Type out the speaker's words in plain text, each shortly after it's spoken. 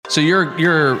So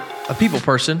you're a people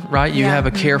person, right? You have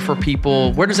a care for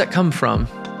people. Where does that come from?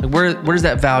 Like, where does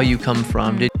that value come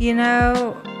from?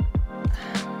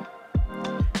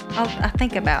 I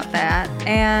think about that,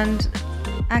 and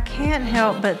I can't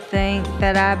help but think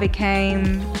that I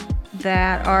became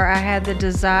that, or I had the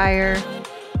desire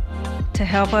to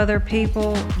help other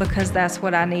people because that's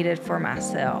what I needed for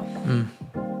myself.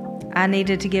 I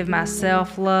needed to give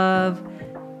myself love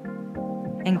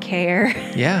and care.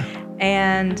 Yeah.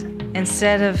 And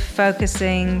instead of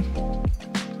focusing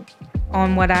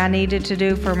on what I needed to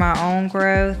do for my own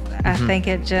growth, I think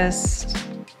I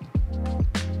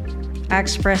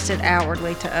expressed it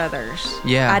outwardly to others.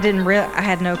 Yeah. I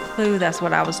had no clue that's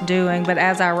what I was doing, but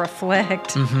as I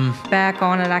reflect back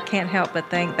on it, I can't help but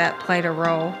think that played a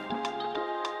role.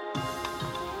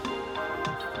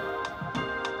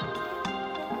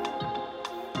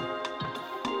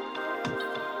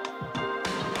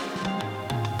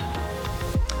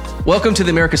 Welcome to the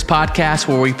Americus podcast,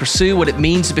 where we pursue what it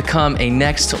means to become a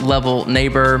next level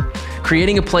neighbor,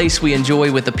 creating a place we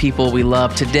enjoy with the people we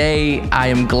love. Today, I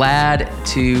am glad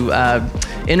to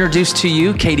introduce to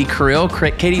you Katie Creel.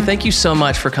 Katie, thank you so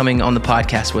much for coming on the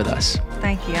podcast with us.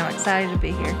 Thank you. I'm excited to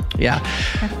be here. Yeah.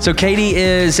 So Katie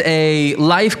is a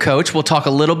life coach. We'll talk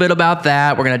a little bit about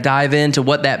that. We're going to dive into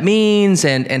what that means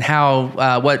and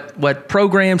how what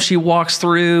program she walks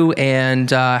through and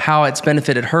how it's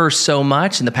benefited her so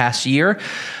much in the past year.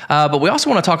 But we also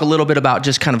want to talk a little bit about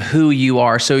just kind of who you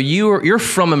are. So you're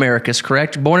from Americus,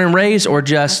 correct? Born and raised, or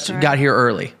just got here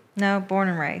early? No, born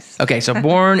and raised. Okay, so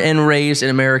born and raised in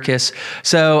Americus.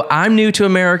 So I'm new to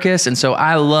Americus, and so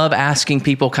I love asking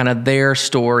people kind of their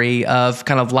story of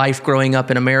kind of life growing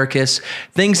up in Americus.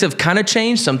 Things have kind of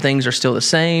changed. Some things are still the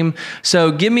same.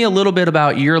 So give me a little bit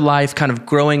about your life kind of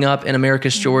growing up in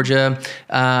Americus, Georgia.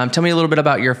 Tell me a little bit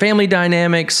about your family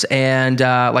dynamics and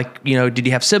did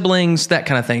you have siblings, that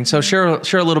kind of thing. So share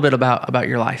a little bit about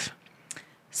your life.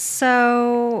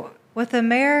 So with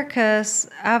Americus,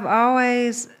 I've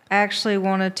always actually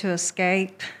wanted to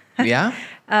escape. Yeah?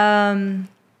 I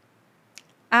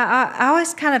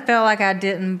always kind of felt like I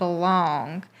didn't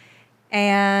belong.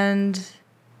 And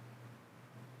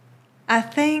I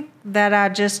think that I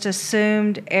just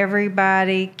assumed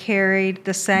everybody carried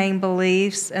the same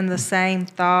beliefs and the same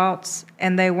thoughts,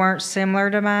 and they weren't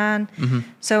similar to mine.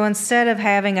 So instead of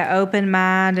having an open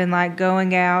mind and like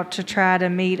going out to try to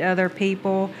meet other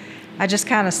people, I just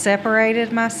kind of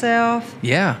separated myself.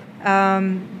 Yeah.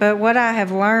 But what I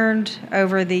have learned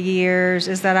over the years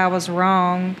is that I was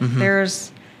wrong.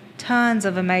 There's tons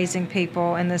of amazing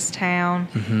people in this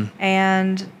town.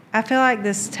 And I feel like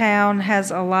this town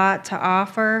has a lot to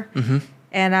offer.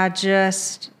 And I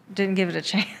just didn't give it a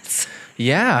chance.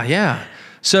 Yeah.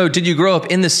 So did you grow up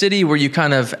in the city? Were you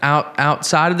kind of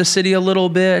outside of the city a little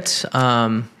bit?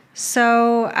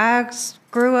 So I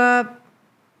grew up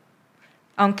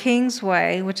on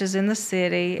Kingsway, which is in the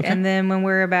city. Okay. And then when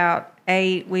we were about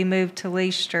 8, we moved to Lee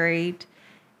Street.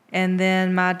 And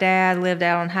then my dad lived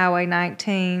out on Highway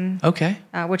 19. Okay.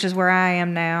 Which is where I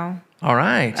am now. All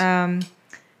right.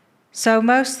 So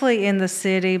mostly in the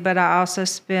city, but I also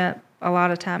spent a lot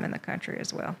of time in the country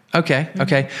as well.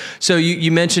 Okay. So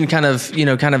you mentioned kind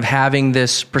of having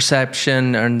this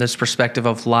perception and this perspective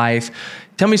of life.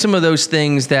 Tell me some of those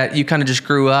things that you kind of just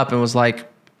grew up and was like,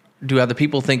 do other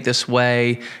people think this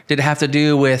way? Did it have to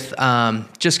do with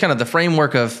just kind of the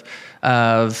framework of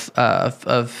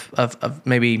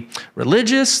maybe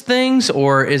religious things,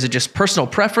 or is it just personal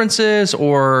preferences,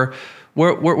 or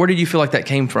where did you feel like that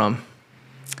came from?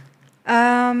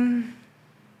 I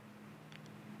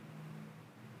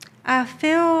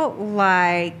feel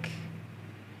like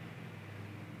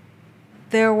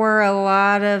there were a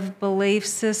lot of belief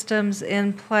systems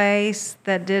in place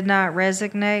that did not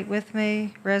resonate with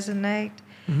me.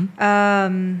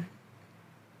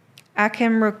 I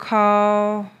can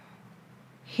recall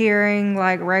hearing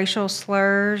like racial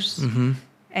slurs,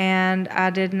 and I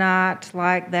did not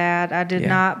like that. I did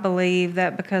not believe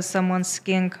that because someone's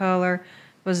skin color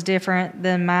was different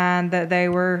than mine, that they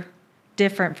were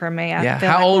different from me.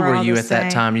 How old were you at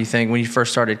that time, you think, when you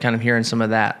first started kind of hearing some of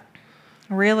that?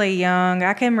 Really young.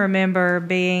 I can remember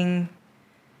being,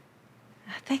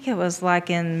 I think it was like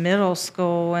in middle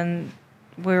school, and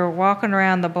we were walking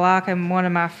around the block, and one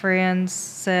of my friends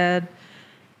said,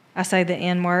 I say the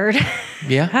N word.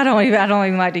 Yeah. I don't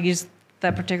even like to use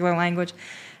that particular language.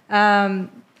 And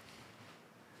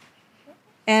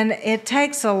it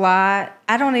takes a lot.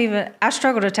 I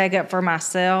struggle to take up for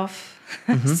myself.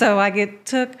 So like it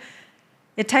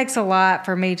takes a lot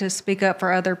for me to speak up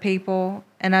for other people.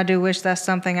 And I do wish that's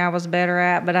something I was better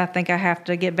at, but I think I have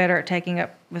to get better at taking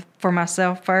up for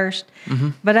myself first.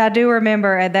 But I do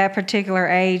remember at that particular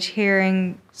age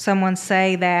hearing someone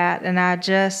say that, and I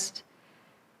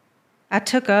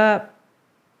took up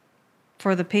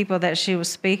for the people that she was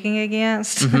speaking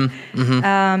against.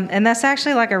 And that's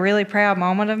actually like a really proud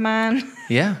moment of mine.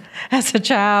 Yeah. As a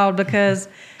child, because...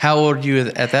 How old were you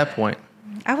at that point?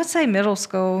 I would say middle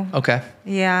school. Okay.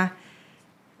 Yeah.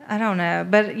 I don't know.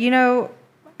 But,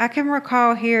 I can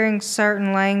recall hearing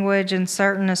certain language and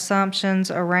certain assumptions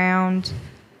around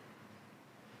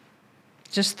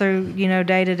just through,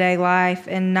 day-to-day life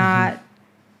and not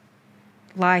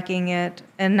liking it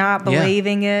and not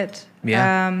believing it.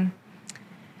 Yeah.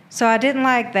 So I didn't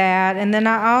like that. And then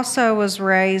I also was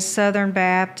raised Southern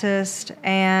Baptist,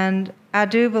 and I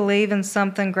do believe in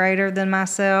something greater than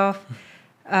myself.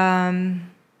 But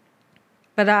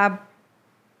I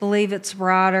believe it's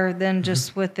broader than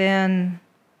just within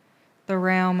the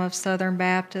realm of Southern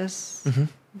Baptist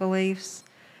beliefs.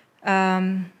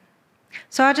 So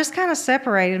I just kind of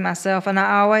separated myself, and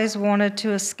I always wanted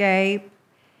to escape,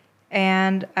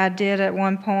 and I did at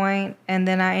one point, and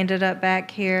then I ended up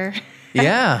back here.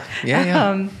 Yeah.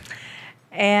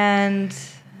 And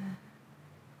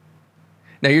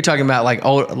now you're talking about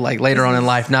like later on in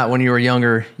life, not when you were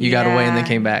younger, you got away and then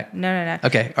came back. No.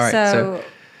 Okay. All right. So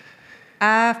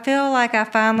I feel like I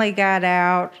finally got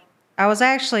out. I was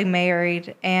actually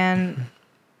married, and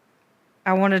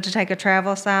I wanted to take a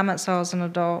travel assignment, so I was an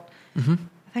adult. I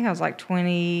think I was like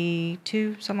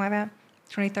 22, something like that,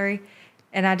 23.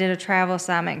 And I did a travel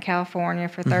assignment in California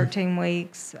for 13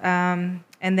 weeks. And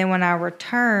then when I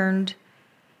returned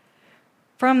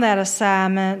from that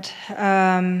assignment,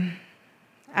 I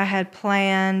had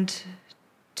planned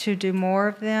to do more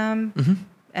of them.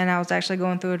 And I was actually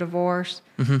going through a divorce.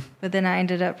 But then I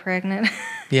ended up pregnant.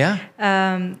 Yeah.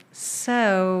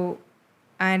 So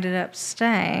I ended up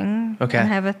staying. Okay. And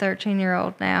have a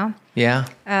 13-year-old now. Yeah.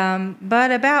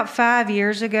 But about 5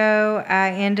 years ago,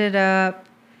 I ended up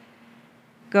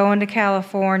going to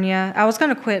California. I was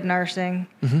going to quit nursing,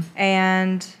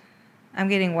 and I'm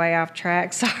getting way off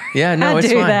track. Sorry. Yeah, no,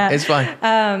 it's fine. That. It's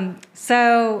fine.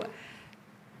 So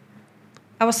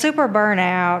I was super burnt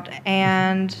out,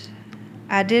 and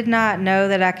I did not know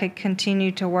that I could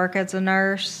continue to work as a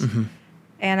nurse.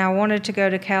 And I wanted to go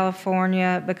to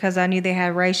California because I knew they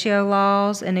had ratio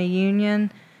laws in a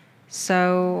union.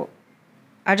 So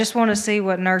I just want to see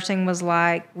what nursing was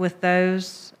like with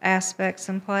those aspects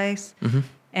in place.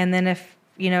 And then if,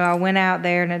 I went out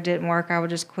there and it didn't work, I would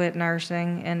just quit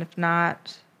nursing, and if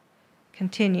not,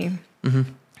 continue.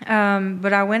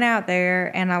 But I went out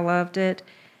there and I loved it.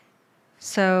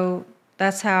 So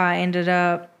that's how I ended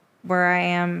up where I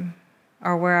am,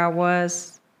 or where I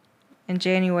was in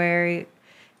January.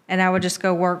 And I would just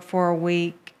go work for a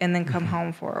week and then come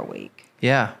home for a week.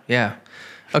 Yeah.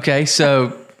 Okay,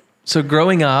 so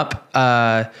growing up,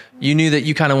 you knew that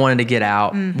you kind of wanted to get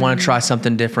out, wanted to try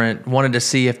something different, wanted to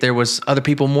see if there was other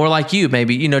people more like you,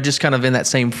 maybe, just kind of in that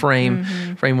same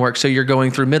framework. So you're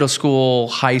going through middle school,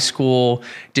 high school.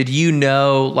 Did you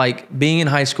know, like being in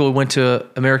high school, went to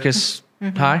Americus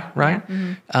High, right?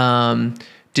 Yeah.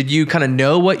 Did you kind of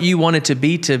know what you wanted to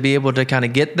be able to kind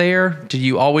of get there? Did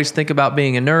you always think about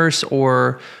being a nurse,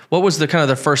 or what was the kind of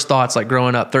the first thoughts, like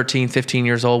growing up 13, 15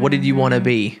 years old? What did you want to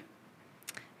be?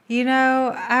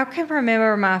 I can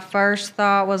remember my first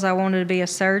thought was I wanted to be a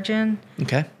surgeon.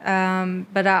 Okay.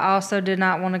 But I also did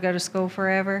not want to go to school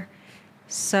forever.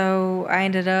 So I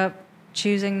ended up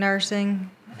choosing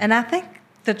nursing. And I think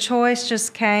the choice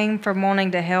just came from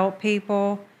wanting to help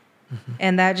people.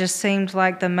 And that just seemed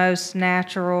like the most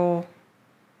natural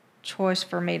choice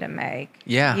for me to make.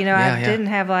 Yeah. I didn't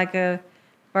have like a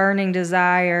burning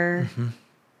desire.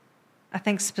 I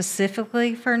think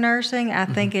specifically for nursing, I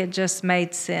think it just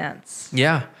made sense.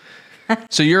 Yeah.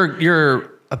 So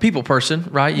you're a people person,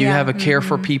 right? You have a care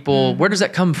for people. Where does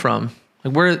that come from?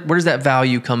 Like where does that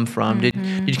value come from? Did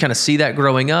you kind of see that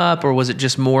growing up, or was it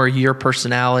just more your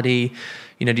personality?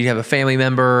 Do you have a family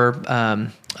member,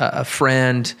 a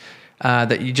friend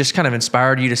that you just kind of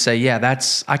inspired you to say, yeah,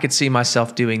 I could see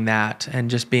myself doing that, and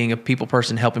just being a people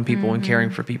person, helping people and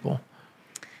caring for people?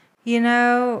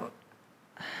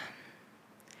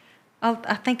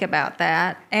 I think about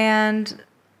that, and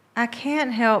I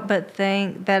can't help but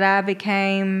think that I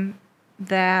became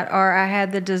that, or I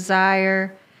had the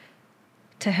desire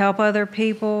to help other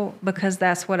people because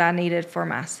that's what I needed for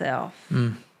myself.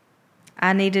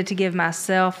 I needed to give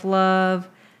myself love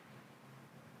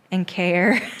and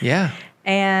care. Yeah.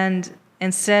 And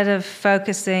instead of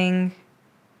focusing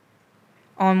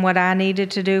on what I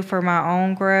needed to do for my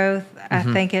own growth, I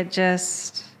think it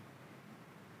just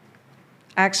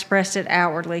I expressed it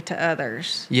outwardly to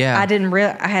others. Yeah.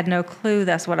 I had no clue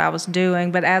that's what I was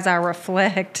doing, but as I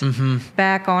reflect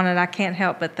back on it, I can't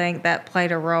help but think that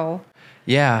played a role.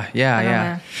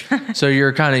 Yeah. So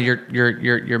you're kind of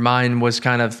your mind was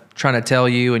kind of trying to tell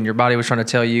you, and your body was trying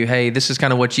to tell you, hey, this is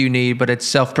kind of what you need, but it's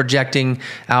self-projecting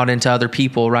out into other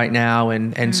people right now,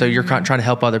 and so you're trying to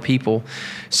help other people.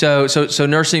 So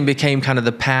nursing became kind of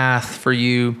the path for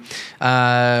you.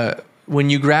 When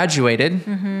you graduated,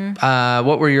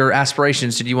 what were your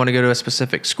aspirations? Did you want to go to a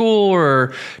specific school,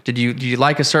 or did you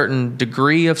like a certain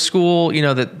degree of school,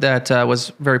 that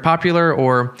was very popular,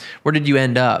 or where did you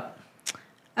end up?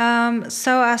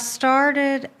 So I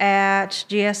started at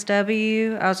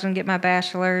GSW. I was going to get my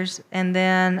bachelor's, and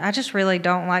then I just really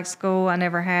don't like school. I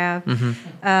never have.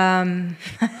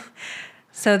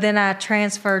 So then I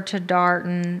transferred to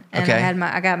Darton, and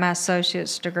I got my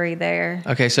associate's degree there.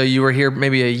 Okay, so you were here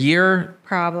maybe a year?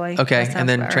 Probably. Okay, and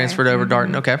then transferred over to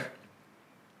Darton. Okay.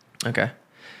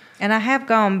 And I have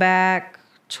gone back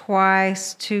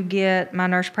twice to get my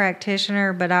nurse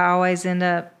practitioner, but I always end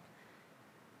up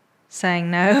saying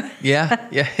no. Yeah.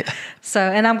 So,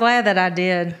 and I'm glad that I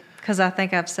did, because I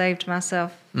think I've saved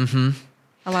myself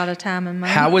a lot of time and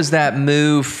money. How was that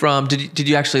move from, did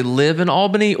you actually live in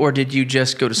Albany, or did you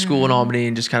just go to school in Albany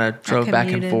and just kind of drove back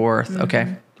and forth?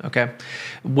 Okay.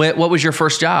 What was your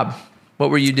first job? What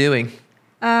were you doing?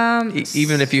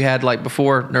 Even if you had like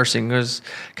before nursing, it was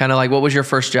kind of like, what was your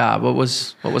first job? What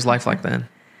was life like then?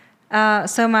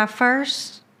 So my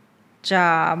first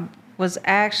job was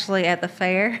actually at the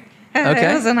fair.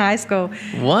 Okay. It was in high school.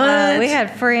 What? We had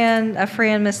a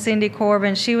friend, Miss Cindy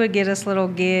Corbin. She would get us little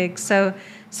gigs. So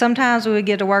sometimes we would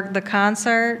get to work the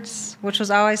concerts, which was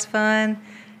always fun.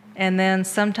 And then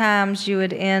sometimes you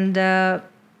would end up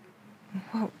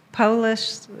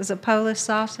Polish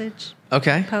sausage?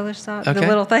 Okay. Polish sausage, Okay. the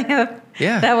little thing.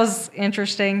 Yeah. That was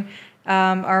interesting.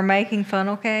 Or making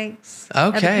funnel cakes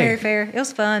at the Perry Fair. It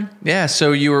was fun. Yeah.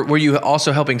 So were you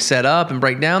also helping set up and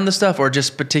break down the stuff, or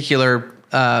just particular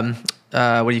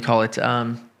what do you call it?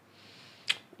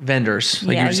 Vendors.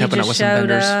 Like you were just helping out with some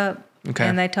vendors. Up, okay.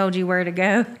 And they told you where to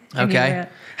go. Okay.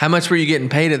 How much were you getting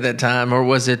paid at that time, or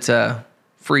was it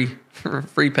free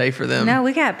pay for them? No,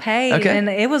 we got paid, okay. And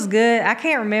it was good. I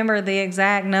can't remember the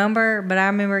exact number, but I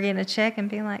remember getting a check and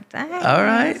being like, dang, all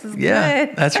right. this is Yeah,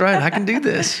 good. That's right. I can do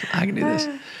this.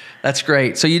 That's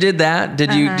great. So you did that.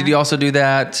 Did you also do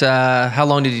that? How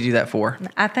long did you do that for?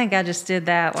 I think I just did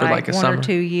that For like 1 summer? or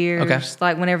 2 years, Okay.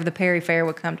 like whenever the Perry Fair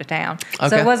would come to town. So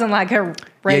Okay. it wasn't like a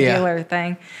regular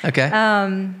thing. Okay.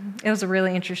 It was a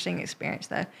really interesting experience,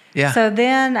 though. Yeah. So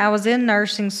then I was in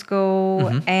nursing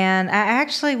school, and I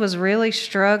actually was really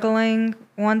struggling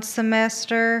one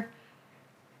semester.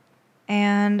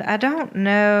 And I don't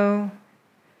know.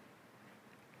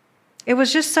 It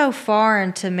was just so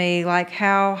foreign to me, like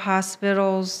how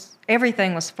hospitals,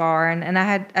 everything was foreign. And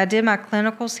I did my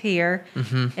clinicals here,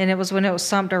 and it was when it was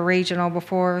Sumter Regional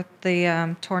before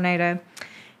the tornado.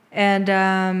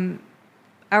 And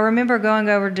I remember going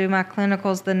over to do my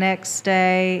clinicals the next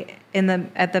day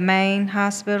at the main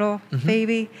hospital,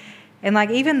 Phoebe, and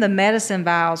like even the medicine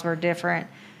vials were different.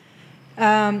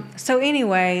 So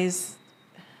anyways,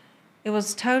 it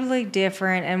was totally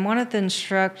different, and one of the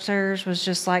instructors was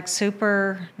just like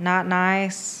super not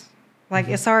nice. Like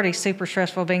it's already super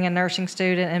stressful being a nursing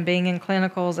student and being in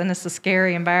clinicals, and it's a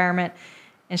scary environment.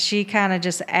 And she kind of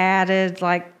just added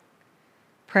like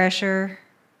pressure,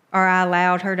 or I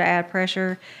allowed her to add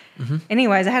pressure.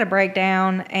 Anyways, I had a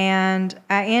breakdown, and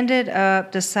I ended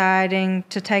up deciding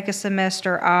to take a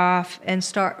semester off and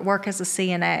start work as a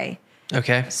CNA.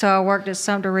 Okay. So I worked at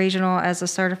Sumter Regional as a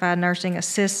certified nursing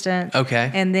assistant. Okay.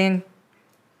 And then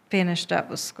finished up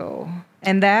with school.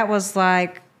 And that was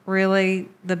like really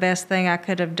the best thing I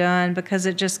could have done, because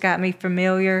it just got me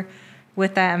familiar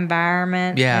with that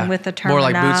environment and with the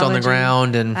terminology. More like boots on the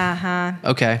ground and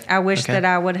Okay. I wish that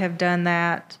I would have done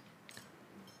that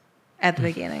at the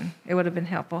beginning. It would have been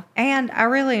helpful. And I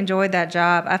really enjoyed that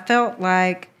job. I felt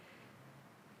like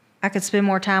I could spend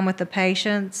more time with the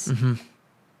patients.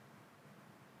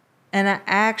 And I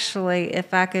actually,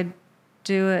 if I could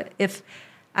do it, if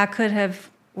I could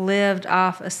have lived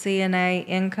off a CNA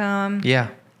income,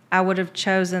 I would have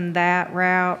chosen that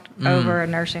route over a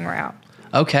nursing route.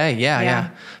 Okay, yeah.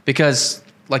 Because,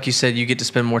 like you said, you get to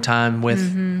spend more time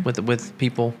with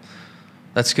people.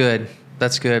 That's good.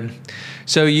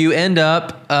 So you end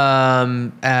up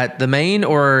at the main,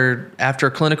 or after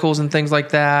clinicals and things like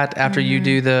that, after you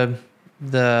do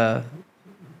the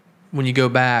when you go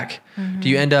back, do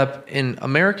you end up in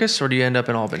Americus, or do you end up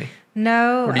in Albany?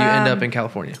 No. Or do you end up in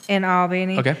California? In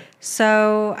Albany. Okay.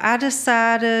 So I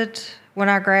decided when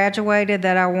I graduated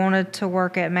that I wanted to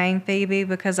work at Maine Phoebe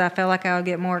because I felt like I would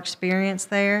get more experience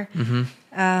there.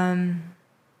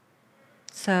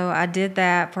 So I did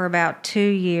that for about 2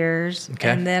 years. Okay.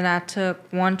 And then I took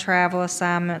one travel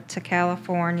assignment to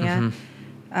California,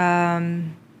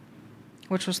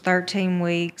 which was 13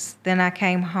 weeks. Then I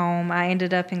came home. I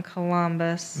ended up in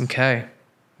Columbus. Okay.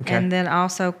 And then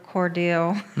also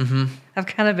Cordele. I've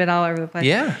kind of been all over the place.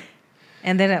 Yeah.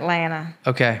 And then Atlanta.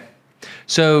 Okay.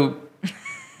 So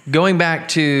going back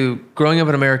to growing up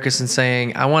in Americus and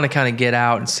saying, I want to kind of get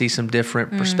out and see some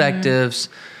different perspectives.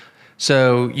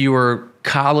 So you were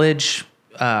college,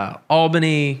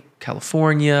 Albany,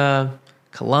 California,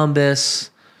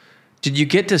 Columbus. Did you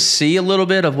get to see a little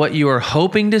bit of what you were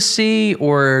hoping to see,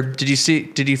 or did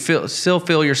you still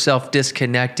feel yourself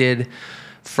disconnected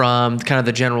from kind of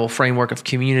the general framework of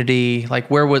community? Like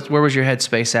where was your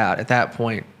headspace at that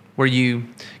point? Were you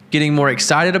getting more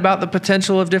excited about the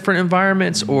potential of different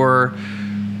environments, or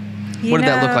what did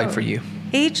that look like for you?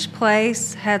 Each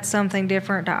place had something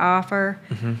different to offer.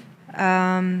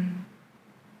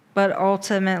 But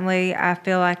ultimately, I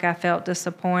feel like I felt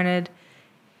disappointed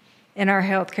in our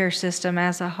healthcare system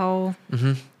as a whole.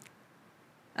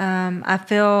 I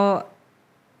feel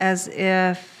as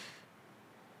if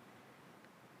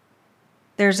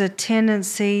there's a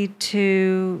tendency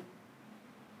to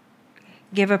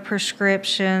give a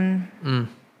prescription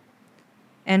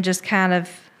and just kind of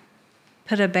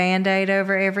put a Band-Aid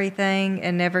over everything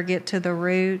and never get to the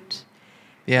root.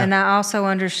 Yeah. And I also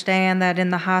understand that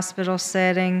in the hospital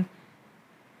setting,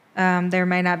 there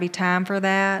may not be time for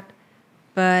that,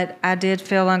 but I did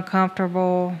feel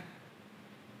uncomfortable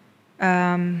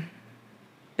being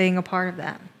a part of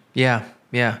that. Yeah,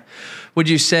 yeah. Would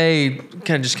you say,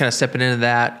 kind of stepping into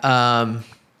that,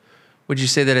 would you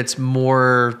say that it's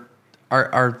more,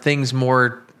 are things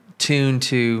more tuned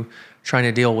to trying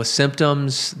to deal with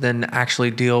symptoms than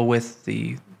actually deal with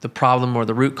the problem or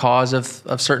the root cause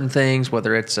of certain things,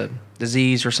 whether it's a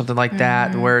disease or something like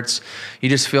that, where you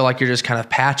just feel like you're just kind of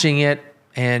patching it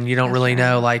and you don't really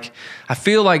know, like, I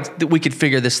feel like that we could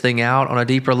figure this thing out on a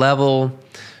deeper level,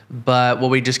 but what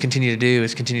we just continue to do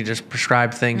is continue to just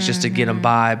prescribe things just to get them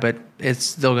by, but it's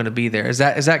still going to be there. Is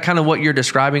that kind of what you're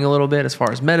describing a little bit as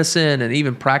far as medicine and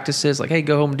even practices, like, hey,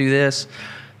 go home and do this?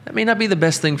 That may not be the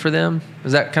best thing for them.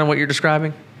 Is that kind of what you're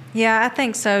describing? Yeah, I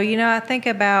think so. I think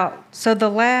about, the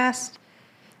last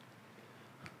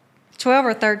 12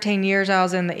 or 13 years I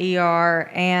was in the ER,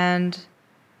 and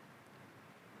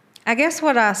I guess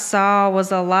what I saw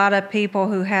was a lot of people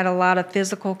who had a lot of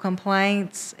physical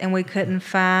complaints, and we couldn't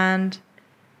find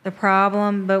the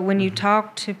problem. But when you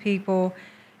talk to people,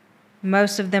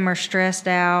 most of them are stressed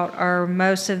out, or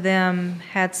most of them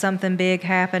had something big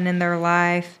happen in their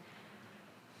life.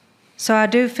 So I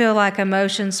do feel like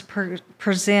emotions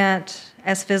present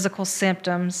as physical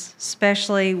symptoms,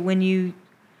 especially when you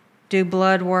do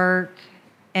blood work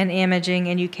and imaging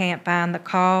and you can't find the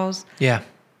cause. Yeah.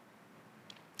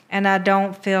 And I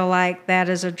don't feel like that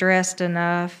is addressed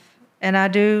enough. And I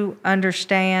do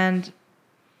understand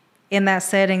in that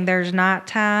setting there's not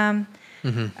time.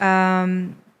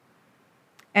 And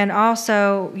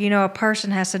also, a person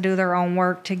has to do their own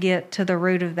work to get to the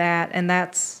root of that, and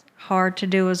that's hard to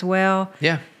do as well.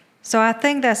 Yeah. So I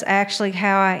think that's actually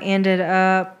how I ended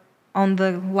up on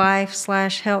the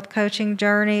life/health coaching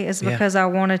journey, is because I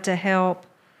wanted to help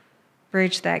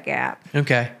bridge that gap.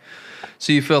 Okay.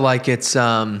 So you feel like it's,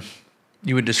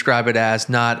 you would describe it as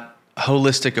not a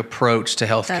holistic approach to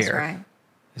healthcare. That's right.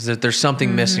 Is that there's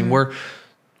something missing. We're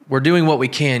doing what we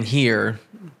can here,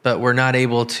 but we're not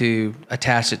able to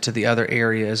attach it to the other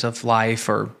areas of life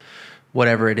or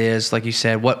whatever it is. Like you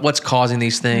said, what's causing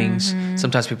these things?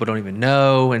 Sometimes people don't even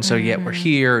know, and so yet we're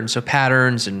here, and so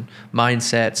patterns and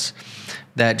mindsets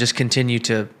that just continue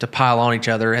to pile on each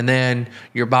other, and then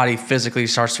your body physically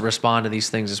starts to respond to these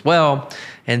things as well.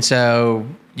 And so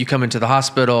you come into the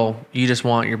hospital, you just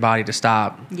want your body to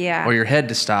stop, or your head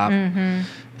to stop.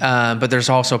 But there's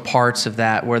also parts of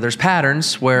that where there's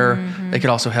patterns where they could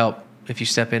also help if you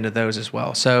step into those as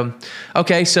well. So,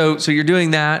 okay, so you're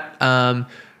doing that.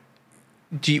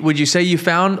 Would you say you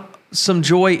found some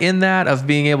joy in that, of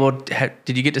being able to,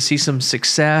 did you get to see some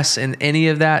success in any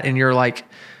of that? And you're like,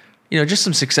 just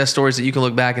some success stories that you can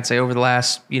look back and say, over the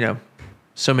last,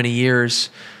 so many years,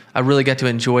 I really got to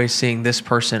enjoy seeing this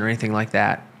person, or anything like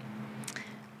that?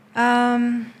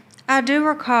 I do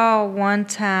recall one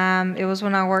time, it was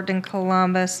when I worked in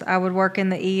Columbus. I would work in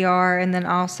the ER and then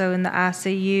also in the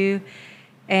ICU.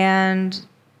 And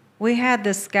we had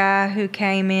this guy who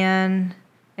came in,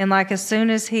 and like as soon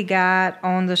as he got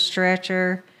on the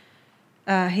stretcher,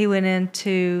 he went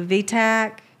into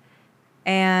VTAC.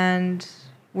 and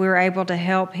we were able to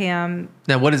help him.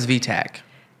 Now, what is VTAC?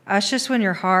 It's just when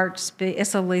your heart's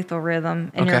it's a lethal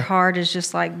rhythm, and your heart is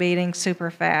just like beating super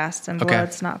fast, and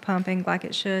blood's not pumping like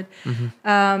it should.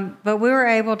 But we were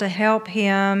able to help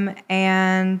him,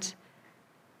 and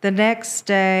the next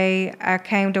day I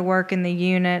came to work in the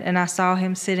unit, and I saw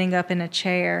him sitting up in a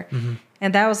chair.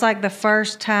 And that was like the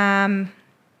first time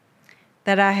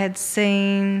that I had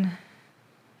seen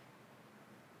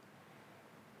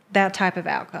that type of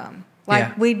outcome.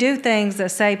 Like, we do things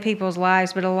that save people's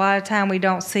lives, but a lot of time we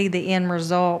don't see the end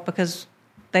result because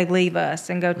they leave us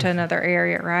and go to another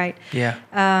area, right? Yeah.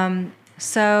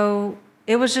 So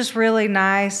it was just really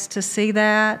nice to see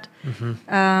that.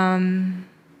 And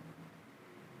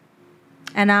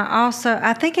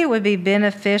I think it would be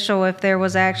beneficial if there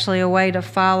was actually a way to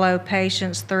follow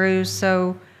patients through,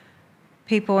 so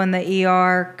people in the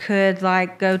ER could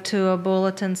like go to a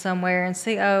bulletin somewhere and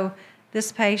see, oh,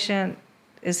 this patient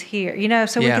is here,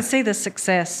 so we can see the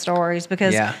success stories,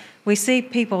 because we see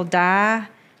people die,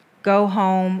 go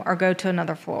home, or go to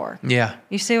another floor. Yeah.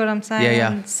 You see what I'm saying?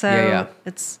 Yeah. So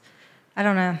it's, I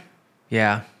don't know.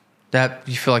 Yeah. That,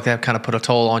 you feel like that kind of put a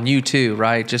toll on you too,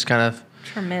 right? Just kind of.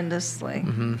 Tremendously.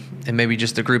 And maybe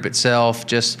just the group itself,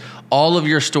 just all of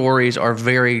your stories are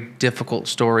very difficult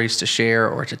stories to share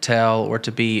or to tell or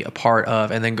to be a part of,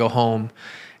 and then go home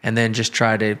and then just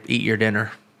try to eat your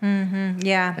dinner.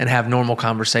 Yeah. And have normal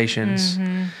conversations.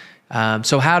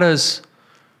 So how did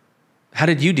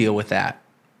you deal with that?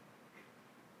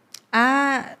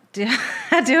 I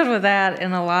dealt with that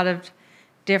in a lot of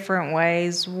different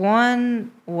ways.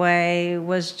 One way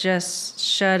was just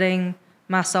shutting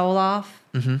my soul off.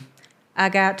 I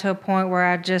got to a point where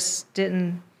I just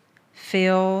didn't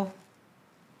feel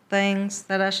things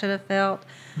that I should have felt.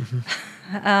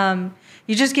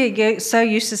 You just get so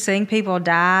used to seeing people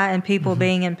die and people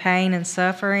being in pain and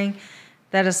suffering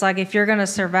that it's like, if you're going to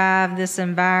survive this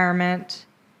environment,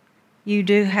 you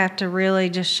do have to really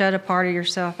just shut a part of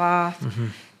yourself off.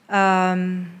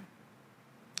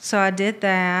 So I did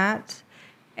that.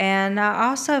 And I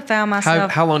also found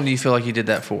myself... How long do you feel like you did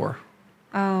that for?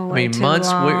 Oh, I mean, months,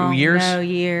 years? No,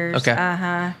 years. Okay.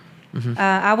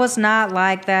 I was not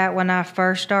like that when I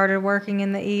first started working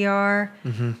in the ER.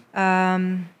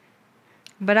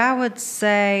 But I would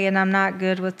say, and I'm not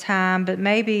good with time, but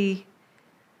maybe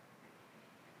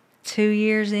 2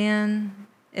 years in,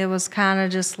 it was kind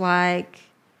of just like,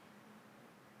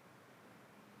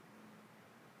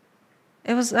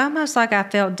 it was almost like I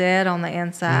felt dead on the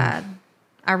inside.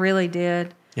 I really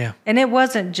did. Yeah. And it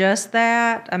wasn't just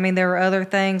that. I mean, there were other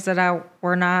things that I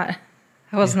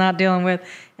was not dealing with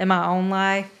in my own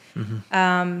life.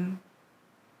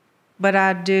 But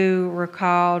I do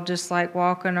recall just like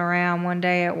walking around one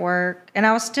day at work, and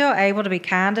I was still able to be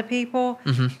kind to people,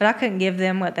 but I couldn't give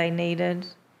them what they needed.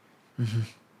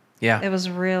 Yeah. It was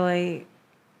really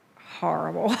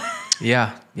horrible.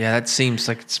 Yeah. That seems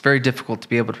like it's very difficult to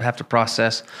be able to have to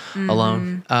process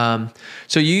alone.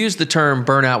 So you used the term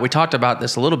burnout. We talked about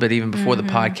this a little bit even before the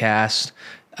podcast.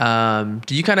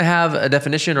 Do you kind of have a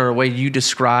definition or a way you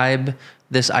describe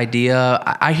this idea?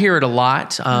 I hear it a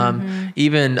lot.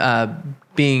 Even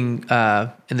being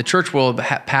in the church world,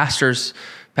 pastors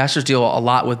deal a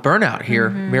lot with burnout here.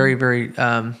 Very, very,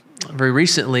 very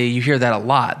recently, you hear that a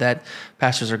lot, that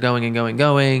pastors are going, and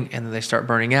then they start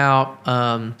burning out.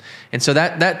 And so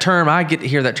that term, I get to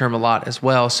hear that term a lot as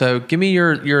well. So give me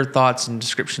your thoughts and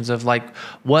descriptions of like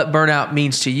what burnout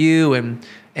means to you,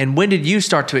 and when did you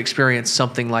start to experience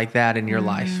something like that in your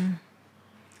life?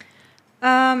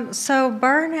 So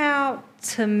burnout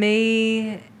to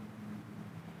me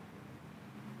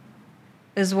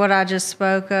is what I just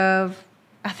spoke of.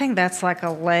 I think that's like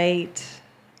I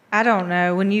don't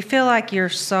know, when you feel like your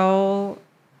soul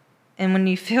and when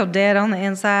you feel dead on the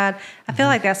inside, I feel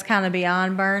like that's kind of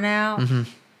beyond burnout.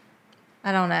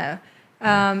 I don't know.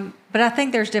 But I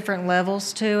think there's different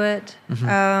levels to it.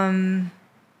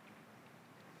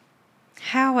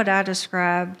 How would I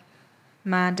describe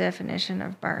my definition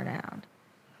of burnout?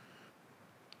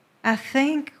 I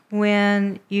think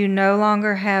when you no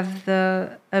longer have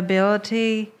the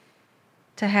ability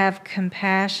to have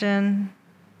compassion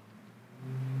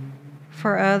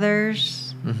for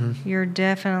others, you're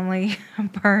definitely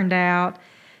burned out.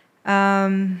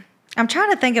 I'm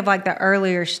trying to think of like the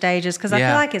earlier stages because I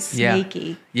feel like it's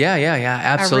sneaky. Yeah,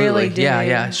 absolutely. I really do.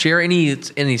 Yeah. Share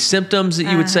any symptoms that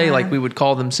you would say, like we would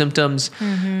call them symptoms,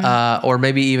 or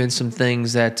maybe even some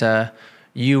things that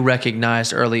you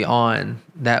recognized early on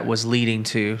that was leading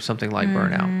to something like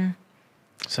burnout.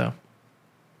 So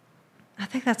I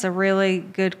think that's a really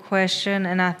good question,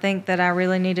 and I think that I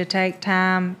really need to take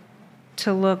time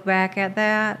to look back at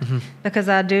that because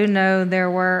I do know there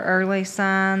were early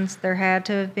signs. There had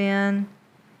to have been.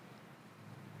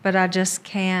 But I just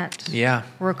can't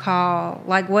recall.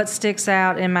 Like, what sticks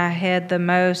out in my head the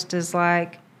most is,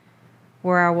 like,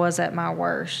 where I was at my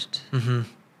worst. Mm-hmm.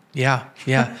 Yeah,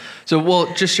 yeah. So,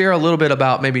 well, just share a little bit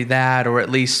about maybe that, or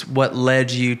at least what led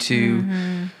you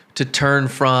to turn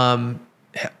from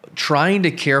trying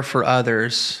to care for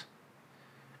others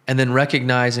and then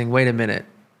recognizing, wait a minute,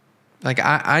 like,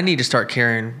 I need to start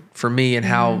caring for me, and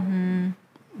how,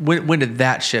 when did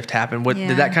that shift happen?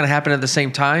 Did that kind of happen at the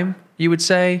same time, you would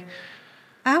say?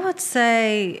 I would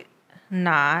say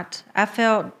not. I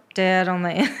felt dead on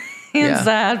the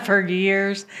inside for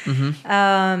years.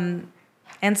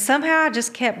 And somehow I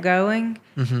just kept going.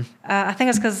 I think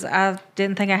it's because I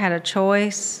didn't think I had a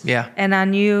choice. Yeah. And I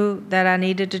knew that I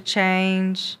needed to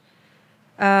change.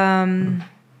 I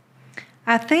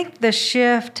think the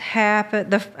shift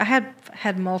happened. I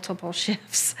had multiple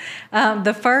shifts.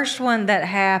 The first one that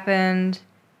happened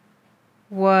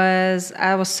was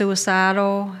I was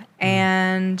suicidal,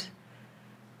 and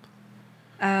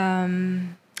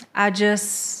I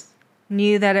just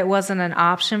knew that it wasn't an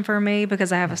option for me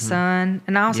because I have a son,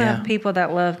 and I also have people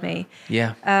that love me.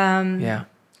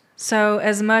 So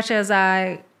as much as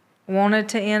I wanted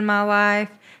to end my life,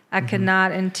 I could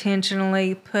not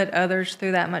intentionally put others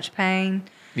through that much pain.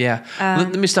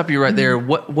 Let me stop you right there.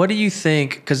 What do you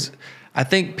think? Because I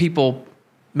think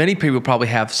many people probably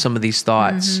have some of these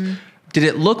thoughts. Did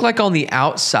it look like on the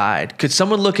outside? Could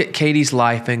someone look at Katie's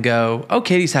life and go, oh,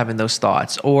 Katie's having those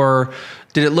thoughts? Or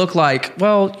did it look like,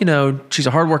 well, she's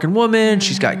a hardworking woman,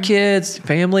 she's got kids,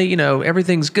 family,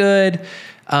 everything's good.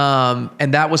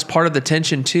 And that was part of the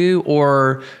tension too?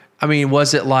 Or,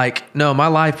 was it like, no, my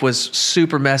life was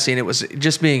super messy and it was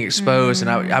just being exposed, and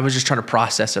I was just trying to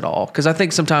process it all? Because I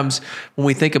think sometimes when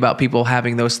we think about people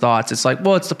having those thoughts, it's like,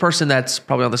 well, it's the person that's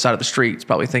probably on the side of the street, it's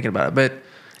probably thinking about it. But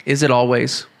is it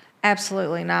always?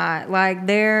 Absolutely not. Like,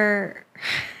 I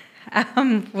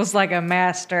was like a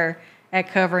master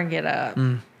at covering it up,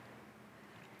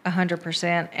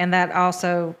 100%. And that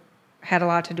also had a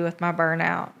lot to do with my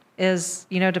burnout. Is,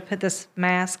 to put this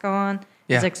mask on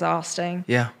is exhausting.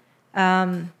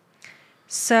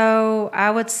 So I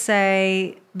would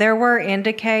say there were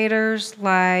indicators,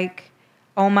 like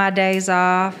on my days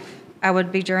off, I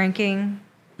would be drinking.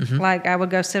 Like, I would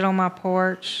go sit on my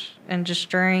porch and just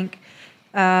drink.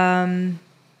 And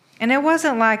it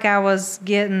wasn't like I was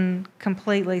getting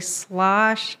completely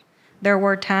sloshed. There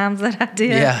were times that I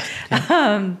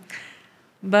did.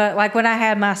 But like when I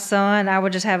had my son, I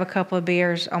would just have a couple of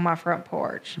beers on my front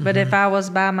porch. But if I was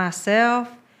by myself,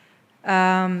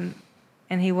 and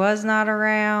he was not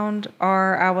around,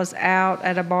 or I was out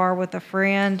at a bar with a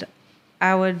friend,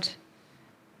 I would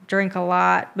drink a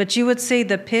lot. But you would see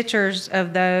the pictures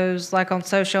of those like on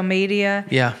social media.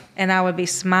 And I would be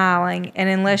smiling. And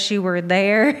unless you were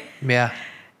there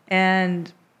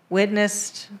and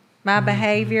witnessed my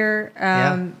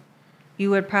behavior, you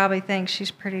would probably think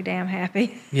she's pretty damn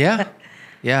happy.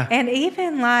 And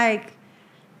even like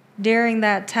during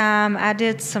that time, I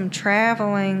did some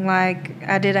traveling. Like,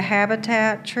 I did a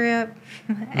habitat trip,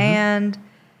 and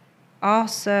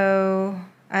also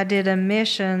I did a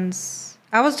missions.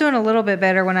 I was doing a little bit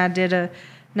better when I did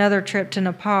another trip to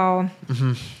Nepal.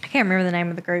 I can't remember the name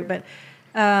of the group, but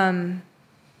I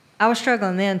was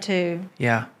struggling then too.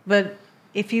 But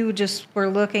if you just were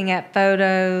looking at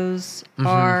photos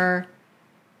or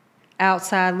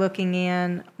outside looking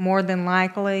in, more than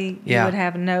likely you would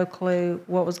have no clue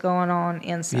what was going on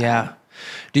inside.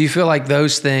 Do you feel like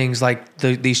those things, like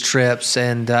these trips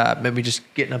and maybe just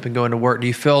getting up and going to work, do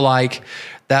you feel like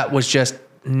that was just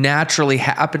naturally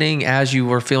happening as you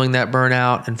were feeling that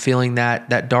burnout and feeling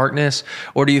that darkness?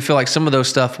 Or do you feel like some of those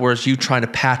stuff was you trying to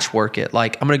patchwork it?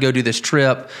 Like, I'm going to go do this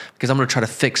trip because I'm going to try to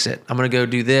fix it. I'm going to go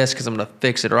do this because I'm going to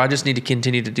fix it. Or I just need to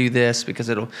continue to do this because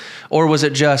or was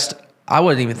it just, I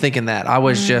wasn't even thinking that. I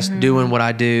was just doing what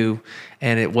I do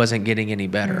and it wasn't getting any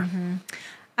better.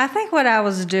 I think what I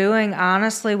was doing,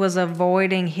 honestly, was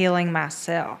avoiding healing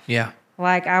myself.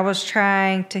 Like, I was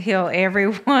trying to heal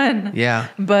everyone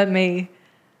but me.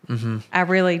 I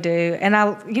really do. And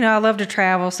I love to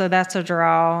travel, so that's a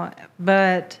draw.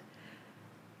 But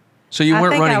so you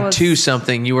weren't running to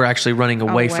something, you were actually running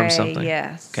away from something.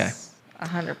 Yes. Okay.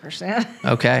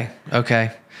 100%.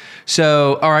 Okay.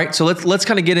 So, all right. So let's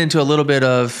kind of get into a little bit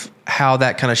of how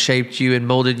that kind of shaped you and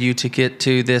molded you to get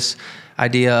to this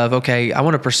idea of, okay, I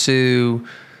want to pursue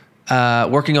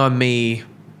working on me.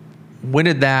 When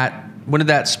did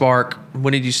that spark?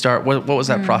 When did you start? What was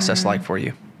that process like for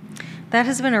you? That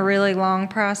has been a really long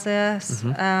process.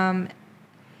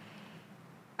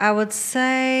 I would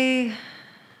say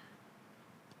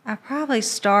I probably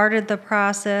started the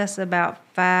process about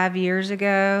 5 years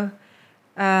ago.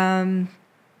 I'm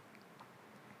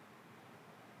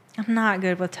not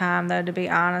good with time, though, to be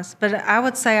honest. But I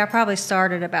would say I probably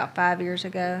started about 5 years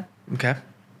ago. Okay.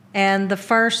 And the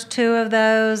first two of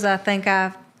those, I think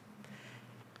I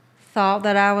thought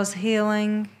that I was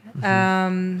healing.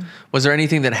 Was there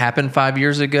anything that happened 5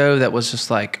 years ago that was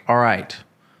just like, all right,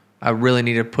 I really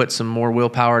need to put some more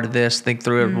willpower to this, think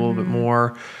through it a little bit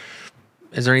more?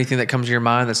 Is there anything that comes to your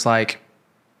mind that's like,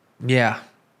 yeah,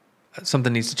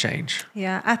 something needs to change?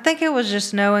 Yeah, I think it was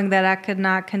just knowing that I could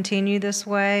not continue this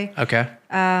way. Okay.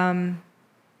 And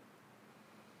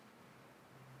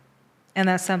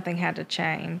that something had to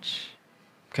change.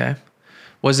 Okay.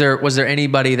 Was there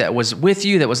anybody that was with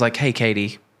you that was like, hey,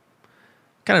 Katie,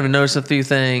 kind of noticed a few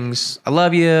things. I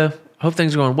love you. Hope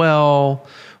things are going well.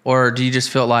 Or do you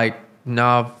just feel like,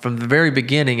 no, from the very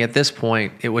beginning at this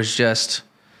point, it was just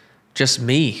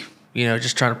me,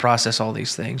 just trying to process all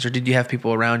these things? Or did you have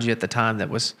people around you at the time that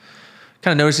was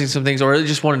kind of noticing some things, or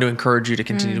just wanted to encourage you to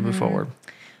continue to move forward?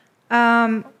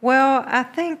 Well, I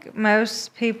think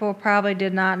most people probably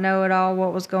did not know at all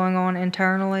what was going on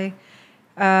internally.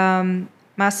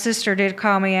 My sister did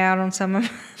call me out on some of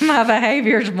my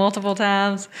behaviors multiple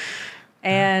times,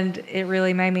 and it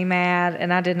really made me mad,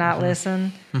 and I did not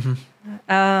listen.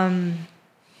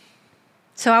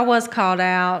 So I was called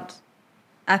out.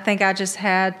 I think I just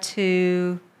had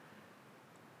to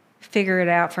figure it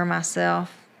out for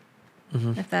myself,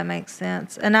 if that makes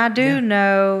sense. And I do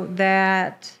know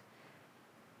that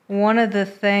one of the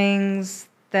things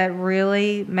that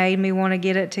really made me want to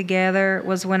get it together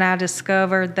was when I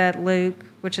discovered that Luke,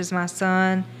 which is my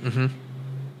son,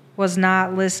 was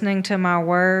not listening to my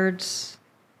words,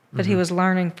 but he was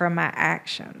learning from my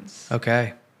actions.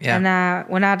 Okay. Yeah. And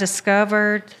when I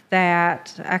discovered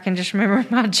that, I can just remember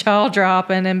my jaw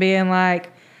dropping and being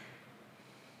like,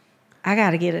 I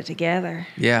got to get it together.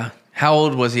 Yeah. How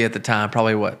old was he at the time?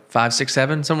 Probably what, 5, 6,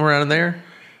 7, somewhere around in there?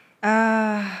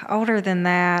 Older than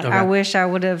that. Okay. I wish I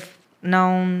would have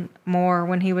known more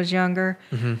when he was younger.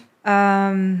 We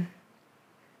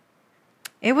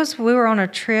were on a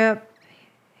trip.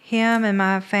 Him and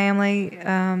my family,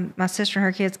 my sister and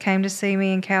her kids came to see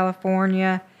me in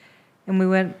California, and we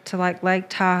went to like Lake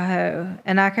Tahoe.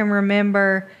 And I can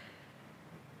remember,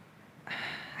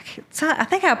 I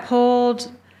think I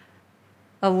pulled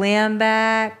a limb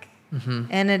back,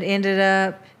 and it ended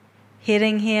up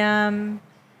hitting him.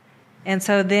 And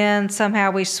so then somehow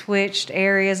we switched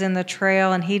areas in the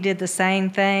trail, and he did the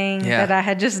same thing that I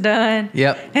had just done.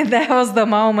 Yep. And that was the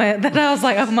moment that I was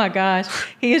like, oh my gosh,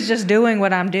 he is just doing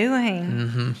what I'm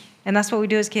doing. And that's what we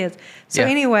do as kids. So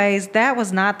anyways, that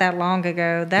was not that long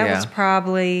ago. That was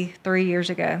probably 3 years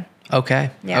ago.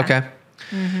 Okay. Yeah. Okay.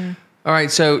 All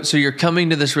right. So you're coming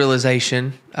to this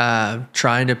realization,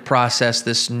 trying to process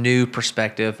this new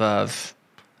perspective of,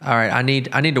 all right, I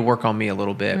need to work on me a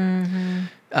little bit.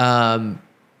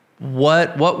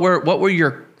 What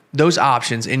were those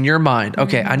options in your mind?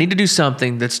 Okay, I need to do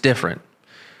something that's different.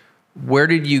 Where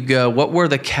did you go? What were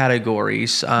the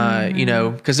categories?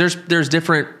 Because there's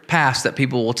different paths that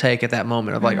people will take at that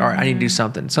moment of like, all right, I need to do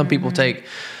something. Some people take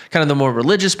kind of the more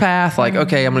religious path, like,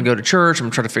 okay, I'm going to go to church. I'm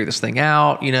going to try to figure this thing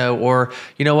out, or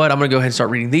you know what, I'm going to go ahead and start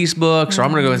reading these books, or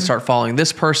I'm going to go ahead and start following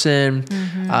this person.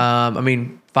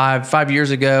 5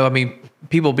 years ago,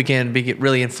 people began to get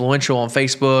really influential on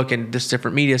Facebook and just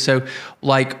different media. So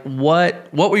like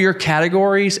what were your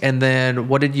categories, and then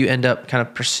what did you end up kind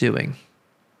of pursuing?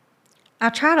 I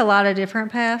tried a lot of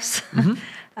different paths.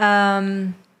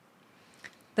 The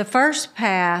first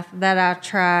path that I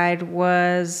tried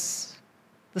was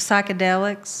the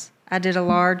psychedelics. I did a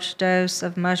large dose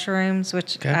of mushrooms,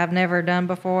 which I've never done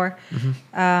before.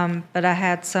 But I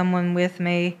had someone with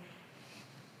me.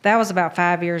 That was about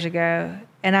 5 years ago.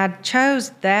 And I chose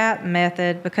that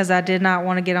method because I did not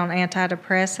want to get on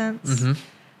antidepressants.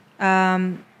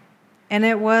 And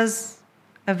it was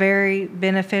a very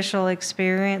beneficial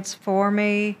experience for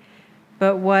me.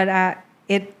 But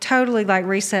it totally like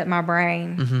reset my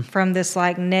brain from this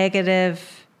like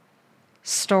negative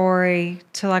story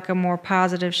to like a more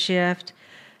positive shift.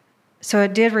 So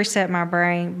it did reset my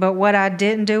brain. But what I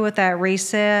didn't do with that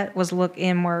reset was look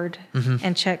inward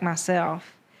and check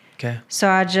myself. Okay. So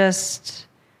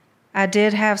I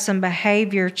did have some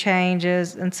behavior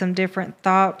changes and some different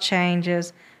thought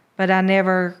changes, but I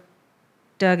never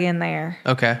dug in there.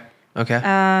 Okay.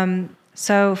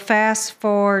 So fast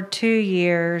forward 2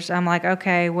 years, I'm like,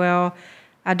 okay, well,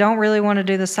 I don't really want to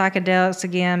do the psychedelics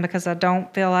again because I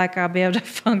don't feel like I'll be able to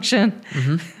function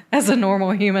as a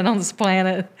normal human on this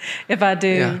planet if I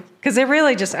do. Because it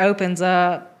really just opens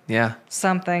up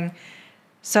something.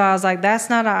 So I was like, that's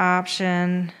not an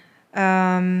option.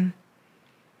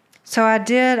 So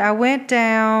I went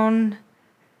down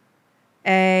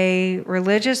a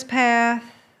religious path.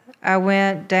 I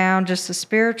went down just a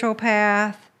spiritual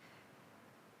path.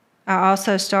 I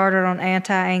also started on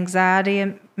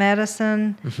anti-anxiety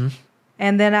medicine.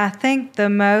 And then I think the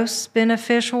most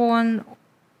beneficial one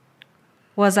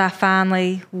was I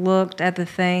finally looked at the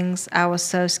things I was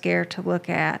so scared to look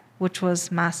at, which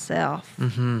was myself.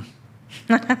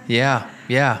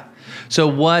 Yeah. So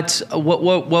what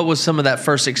was some of that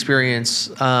first experience?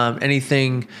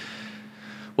 Anything,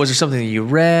 was there something that you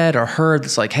read or heard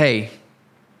that's like, hey,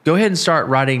 go ahead and start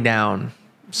writing down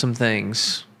some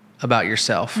things about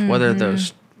yourself, whether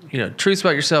those, truths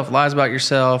about yourself, lies about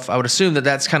yourself. I would assume that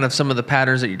that's kind of some of the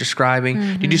patterns that you're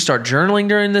describing. Did you start journaling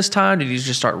during this time? Did you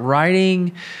just start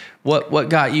writing? What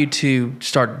got you to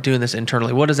start doing this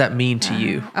internally? What does that mean to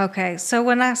you? Okay, so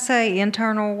when I say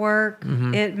internal work,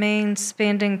 it means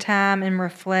spending time in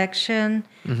reflection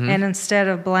and instead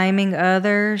of blaming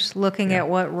others, looking at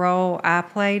what role I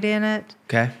played in it.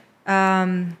 Okay.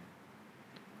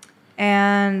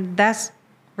 And that's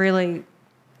really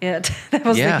it. That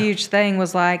was the huge thing,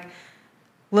 was like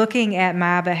looking at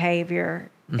my behavior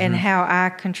and how I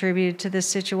contributed to this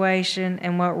situation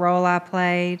and what role I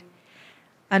played.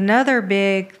 Another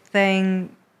big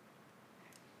thing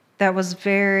that was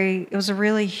it was a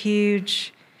really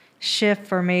huge shift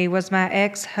for me was my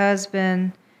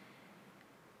ex-husband.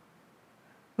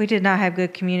 We did not have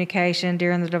good communication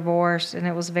during the divorce, and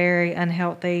it was very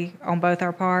unhealthy on both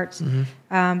our parts.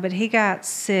 But he got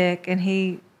sick, and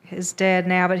he is dead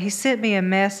now, but he sent me a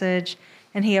message,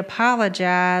 and he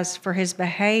apologized for his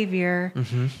behavior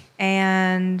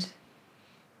and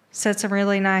said some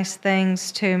really nice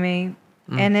things to me.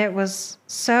 And it was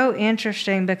so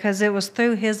interesting because it was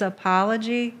through his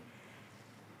apology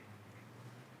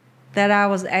that I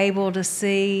was able to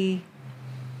see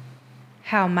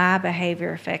how my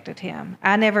behavior affected him.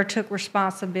 I never took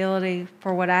responsibility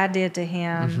for what I did to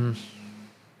him.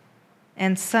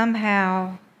 And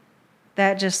somehow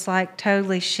that just like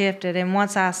totally shifted. And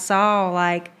once I saw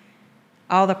like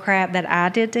all the crap that I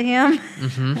did to him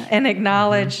and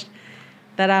acknowledged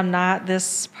that I'm not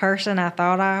this person I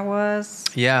thought I was.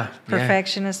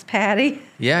 Perfectionist Patty.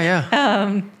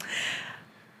 I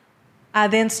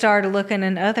then started looking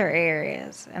in other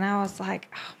areas, and I was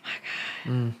like, oh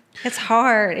my God. It's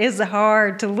hard. It's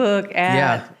hard to look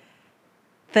at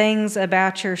things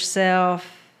about yourself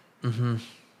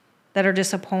that are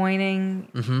disappointing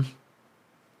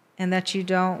and that you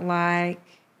don't like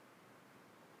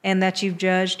and that you've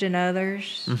judged in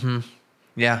others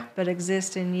but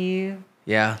exist in you.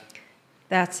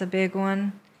 That's a big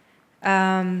one.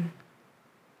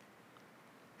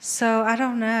 So I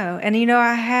don't know. And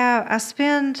I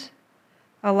spend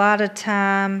a lot of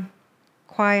time,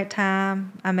 quiet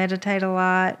time. I meditate a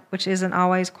lot, which isn't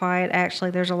always quiet.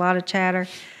 Actually, there's a lot of chatter.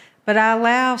 But I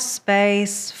allow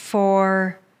space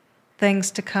for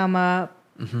things to come up.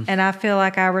 And I feel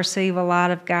like I receive a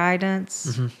lot of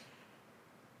guidance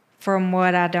from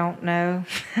what I don't know.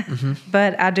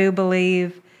 But I do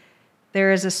believe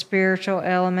there is a spiritual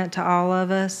element to all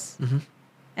of us.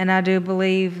 And I do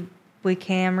believe we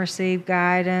can receive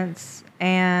guidance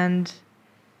and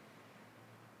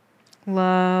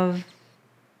love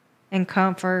and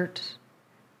comfort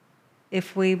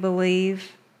if we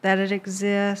believe that it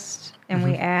exists and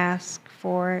we ask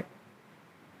for it.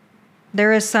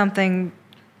 There is something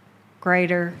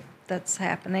greater that's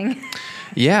happening.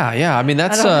 I mean,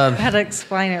 that's... I don't know how to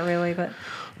explain it really, but...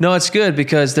 No, it's good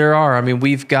because there are. I mean,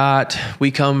 we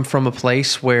come from a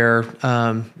place where,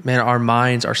 our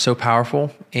minds are so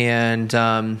powerful, and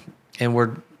I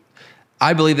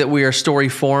believe that we are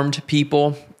story-formed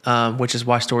people, which is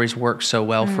why stories work so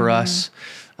well for us.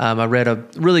 I read a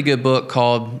really good book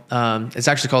called, it's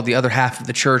actually called The Other Half of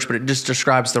the Church, but it just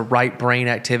describes the right brain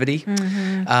activity.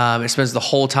 It spends the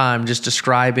whole time just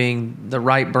describing the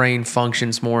right brain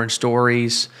functions more in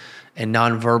stories and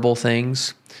nonverbal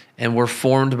things. And we're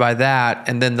formed by that.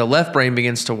 And then the left brain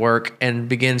begins to work and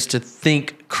begins to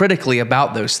think critically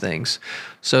about those things.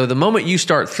 So the moment you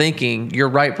start thinking, your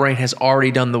right brain has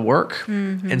already done the work.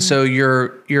 And so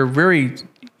you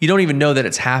don't even know that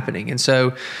it's happening. And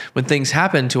so when things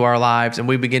happen to our lives and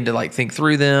we begin to think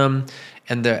through them,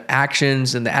 and the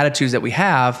actions and the attitudes that we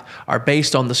have are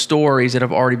based on the stories that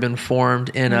have already been formed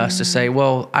in us to say,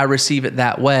 well, I receive it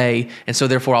that way. And so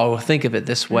therefore I will think of it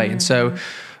this way. And so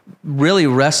really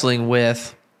wrestling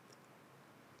with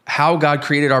how God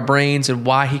created our brains and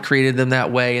why he created them that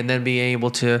way, and then being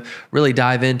able to really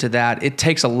dive into that. It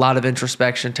takes a lot of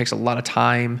introspection, takes a lot of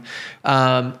time.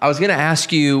 I was going to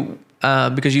ask you,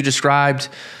 because you described,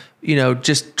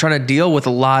 just trying to deal with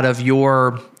a lot of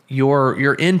your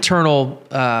internal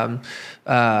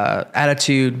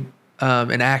attitude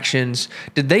and actions.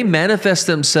 Did they manifest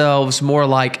themselves more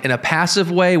like in a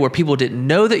passive way where people didn't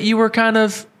know that you were kind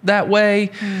of that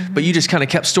way, but you just kind of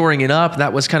kept storing it up and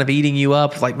that was kind of eating you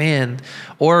up, like, man?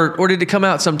 Or did it come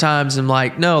out sometimes and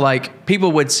like, no, like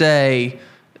people would say,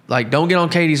 like, don't get on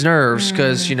Katie's nerves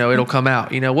because, it'll come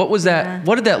out. What was that? Yeah.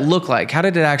 What did that look like? How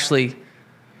did it actually?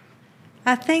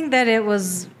 I think that it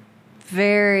was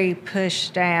very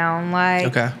pushed down. Like,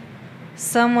 okay,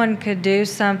 someone could do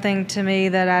something to me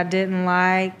that I didn't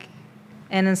like,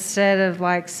 and instead of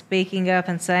like speaking up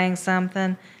and saying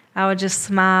something, I would just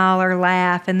smile or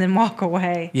laugh and then walk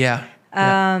away. Yeah.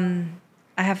 I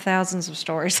have thousands of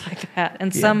stories like that.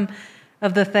 And some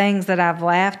of the things that I've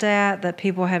laughed at that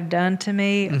people have done to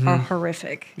me are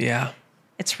horrific. Yeah.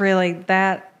 It's really,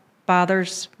 that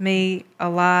bothers me a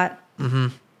lot.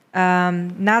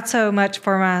 Not so much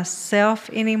for myself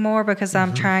anymore because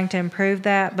I'm trying to improve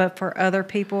that, but for other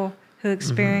people who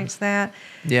experience that.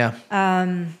 Yeah.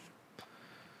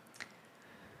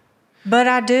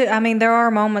 But there are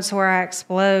moments where I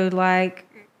explode. Like,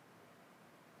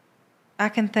 I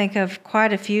can think of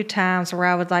quite a few times where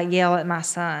I would like yell at my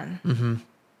son.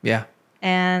 Yeah.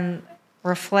 And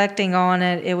reflecting on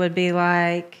it, it would be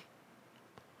like,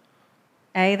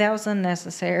 A, that was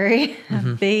unnecessary.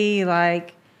 B,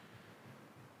 like,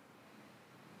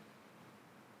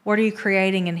 what are you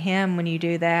creating in him when you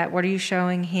do that? What are you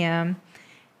showing him?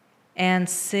 And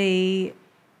C,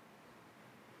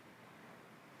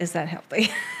 is that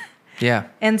healthy? Yeah.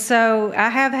 And so I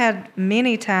have had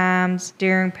many times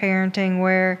during parenting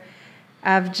where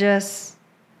I've just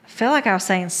felt like I was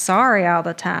saying sorry all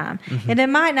the time. And it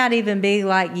might not even be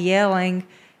like yelling.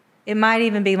 It might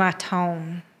even be my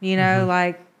tone.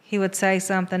 Like he would say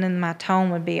something and my tone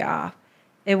would be off.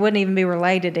 It wouldn't even be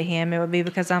related to him. It would be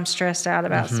because I'm stressed out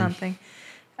about something.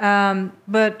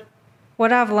 But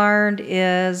what I've learned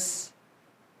is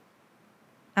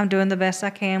I'm doing the best I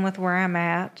can with where I'm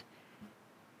at.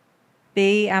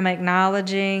 B, I'm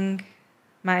acknowledging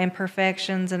my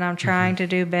imperfections and I'm trying to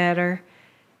do better.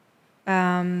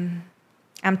 I'm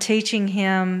teaching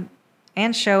him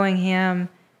and showing him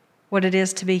what it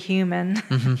is to be human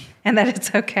and that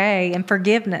it's okay, and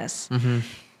forgiveness.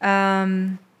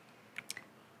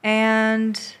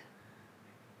 And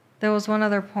there was one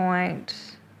other point,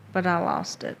 but I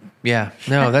lost it. Yeah,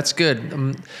 no, that's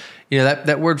good.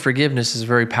 That word forgiveness is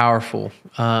very powerful.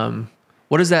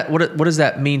 What does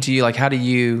that mean to you? Like, how do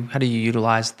you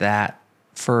utilize that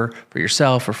for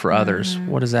yourself or for others?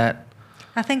 What is that?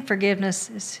 I think forgiveness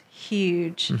is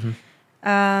huge.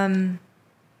 I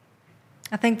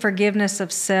think forgiveness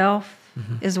of self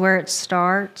is where it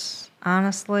starts,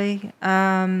 honestly.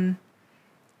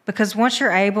 Because once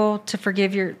you're able to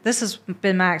forgive this has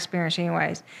been my experience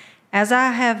anyways, as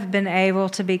I have been able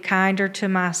to be kinder to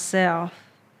myself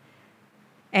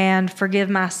and forgive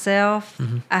myself,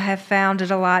 I have found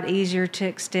it a lot easier to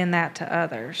extend that to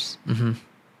others.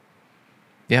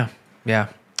 Yeah.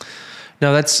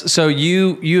 No, that's so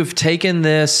you've taken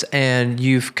this and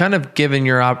you've kind of given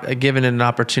it an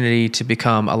opportunity to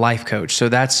become a life coach. So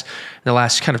that's in the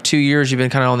last kind of 2 years you've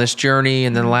been kind of on this journey,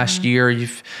 and then the last year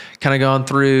you've kind of gone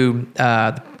through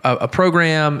a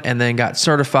program and then got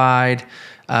certified.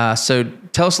 So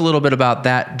tell us a little bit about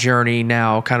that journey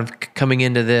now, kind of coming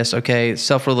into this. Okay,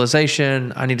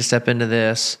 self-realization, I need to step into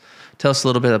this. Tell us a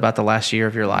little bit about the last year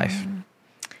of your life.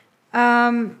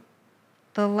 The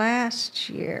last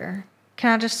year.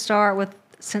 Can I just start with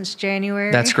since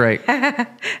January? That's great.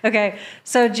 Okay.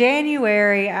 So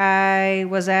January, I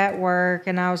was at work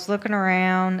and I was looking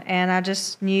around and I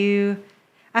just knew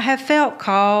I have felt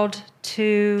called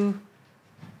to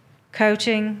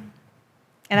coaching.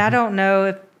 And I don't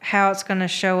know how it's going to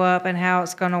show up and how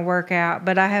it's going to work out,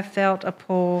 but I have felt a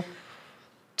pull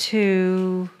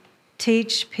to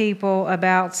teach people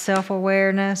about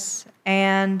self-awareness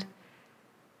and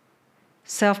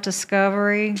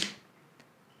self-discovery,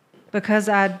 because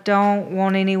I don't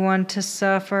want anyone to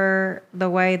suffer the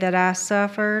way that I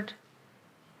suffered.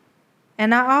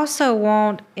 And I also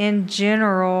want, in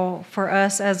general, for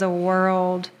us as a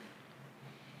world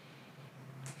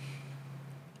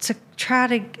to try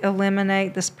to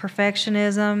eliminate this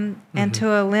perfectionism and to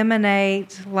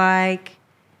eliminate, like,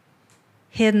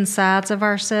 hidden sides of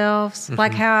ourselves.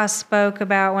 Like how I spoke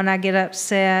about when I get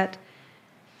upset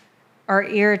or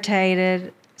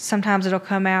irritated, sometimes it'll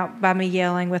come out by me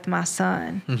yelling with my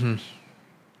son.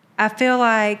 I feel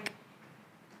like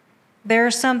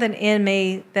there's something in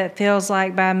me that feels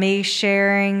like by me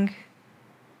sharing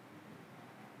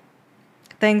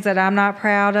things that I'm not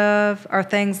proud of or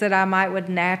things that I would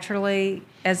naturally,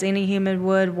 as any human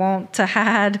would, want to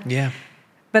hide. Yeah.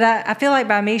 But I feel like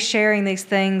by me sharing these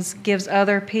things gives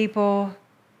other people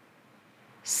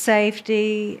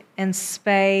safety and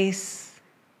space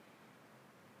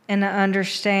and an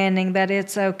understanding that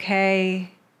it's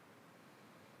okay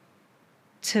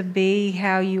to be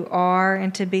how you are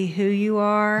and to be who you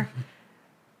are,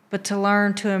 but to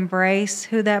learn to embrace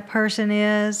who that person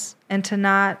is and to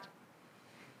not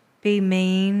be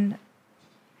mean,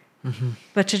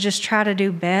 but to just try to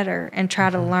do better and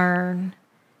try to learn,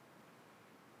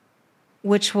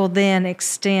 which will then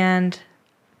extend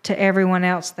to everyone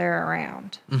else they're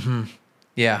around.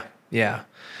 Yeah. Yeah.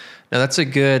 No, that's a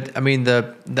good, I mean,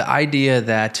 the idea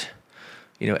that,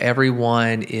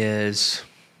 everyone is,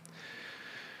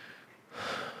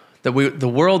 that the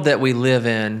world that we live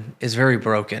in is very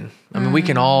broken. I mean, we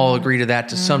can all agree to that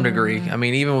to some degree. I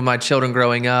mean, even with my children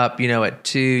growing up, at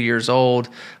 2 years old,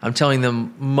 I'm telling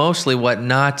them mostly what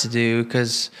not to do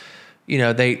because,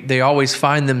 they always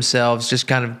find themselves just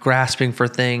kind of grasping for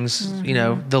things.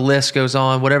 The list goes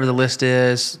on, whatever the list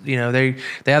is, they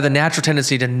have the natural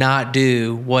tendency to not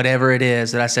do whatever it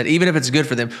is that I said, even if it's good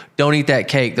for them. Don't eat that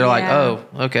cake. They're like, oh,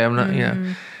 okay, I'm not,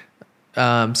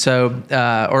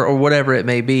 or whatever it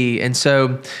may be. And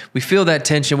so we feel that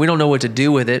tension. We don't know what to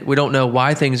do with it. We don't know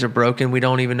why things are broken. We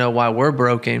don't even know why we're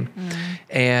broken.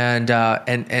 And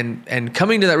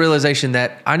coming to that realization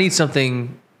that I need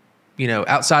something,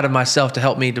 outside of myself to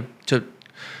help me to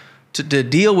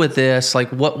deal with this. Like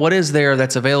what is there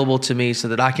that's available to me so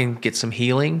that I can get some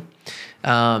healing?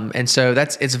 And so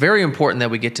it's very important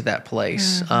that we get to that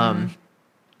place.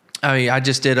 I mean, I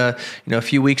just did a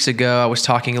few weeks ago, I was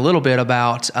talking a little bit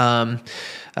about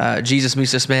Jesus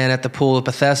meets this man at the pool of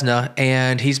Bethesda,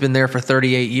 and he's been there for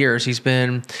 38 years. He's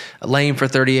been lame for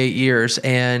 38 years.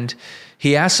 And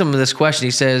he asked him this question.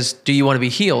 He says, do you want to be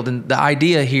healed? And the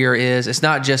idea here is it's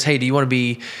not just, hey, do you want to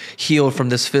be healed from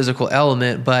this physical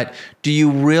element, but do you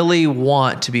really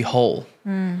want to be whole?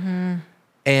 And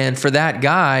for that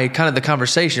guy, kind of the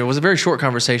conversation, it was a very short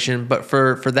conversation, but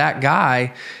for that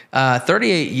guy,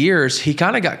 38 years, he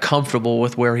kind of got comfortable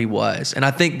with where he was. And I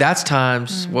think that's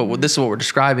times, this is what we're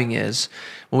describing is,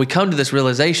 when we come to this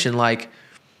realization, like,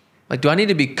 do I need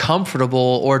to be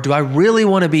comfortable or do I really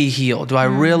want to be healed? Do I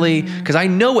really, because I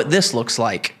know what this looks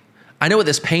like. I know what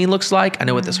this pain looks like. I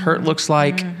know what this hurt looks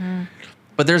like.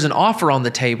 But there's an offer on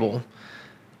the table.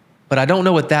 But I don't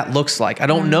know what that looks like. I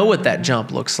don't know what that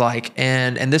jump looks like.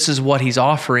 And this is what he's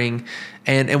offering.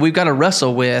 And we've got to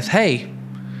wrestle with, hey,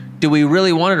 do we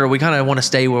really want it or we kind of want to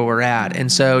stay where we're at?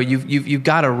 And so you've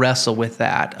got to wrestle with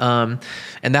that. And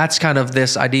that's kind of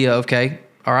this idea, okay,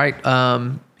 all right,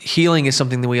 healing is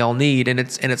something that we all need. And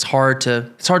it's hard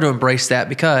to embrace that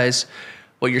because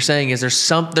what you're saying is there's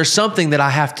something that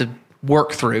I have to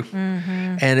work through.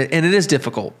 And it is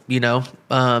difficult,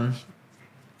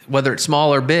 whether it's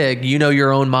small or big,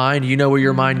 your own mind, where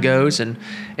your mind goes. And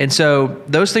so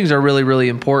those things are really, really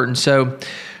important. So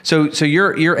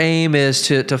your aim is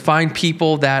to find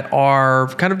people that are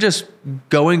kind of just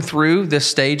going through this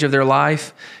stage of their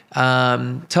life.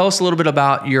 Tell us a little bit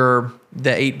about the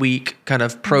 8-week kind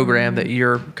of program that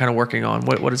you're kind of working on.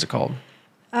 What is it called?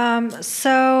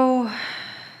 So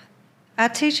I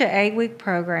teach an 8-week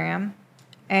program,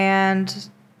 and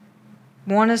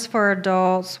one is for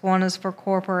adults, one is for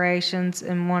corporations,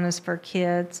 and one is for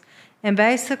kids. And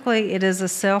basically, it is a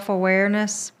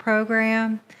self-awareness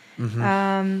program.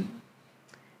 And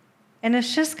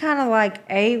it's just kind of like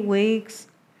 8 weeks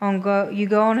you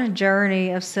go on a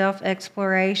journey of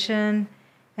self-exploration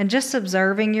and just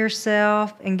observing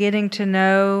yourself and getting to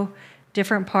know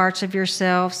different parts of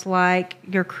yourselves, like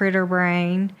your critter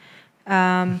brain,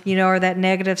 or that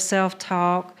negative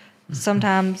self-talk.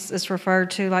 Sometimes it's referred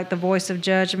to like the voice of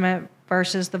judgment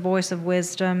versus the voice of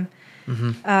wisdom.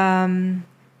 I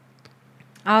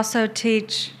also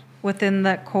teach within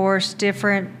that course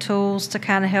different tools to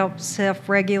kind of help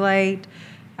self-regulate,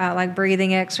 like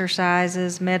breathing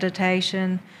exercises,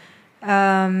 meditation.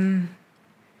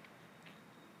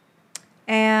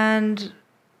 And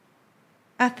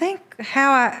I think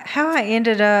how I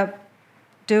ended up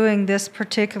doing this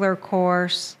particular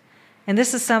course, and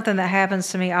this is something that happens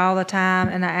to me all the time,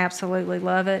 and I absolutely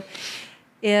love it,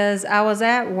 is I was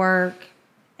at work,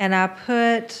 and I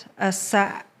put a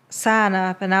sign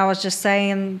up, and I was just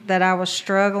saying that I was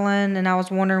struggling, and I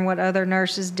was wondering what other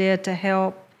nurses did to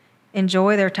help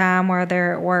enjoy their time while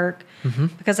they're at work.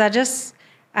 Because I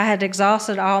had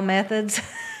exhausted all methods.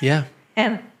 Yeah.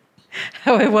 And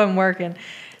it wasn't working.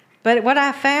 But what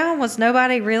I found was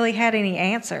nobody really had any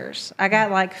answers. I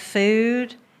got like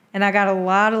food and I got a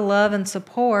lot of love and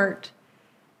support,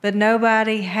 but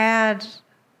nobody had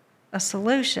a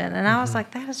solution. And I was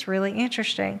like, that is really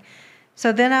interesting.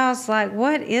 So then I was like,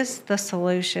 what is the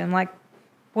solution? Like,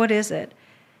 what is it?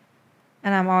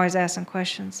 And I'm always asking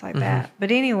questions like that.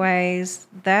 But anyways,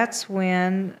 that's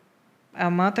when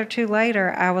a month or two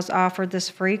later, I was offered this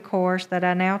free course that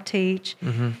I now teach.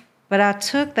 But I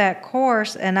took that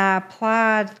course and I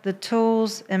applied the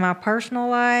tools in my personal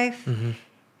life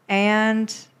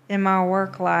and in my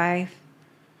work life,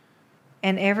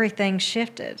 and everything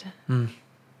shifted.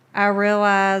 I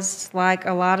realized like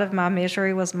a lot of my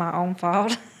misery was my own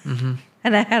fault, and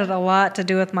it had a lot to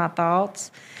do with my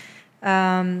thoughts.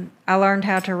 I learned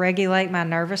how to regulate my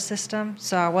nervous system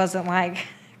so I wasn't like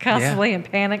constantly in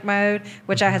panic mode,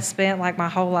 which I had spent like my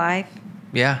whole life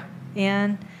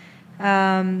in.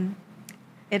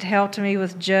 It helped me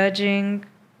with judging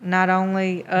not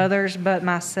only others but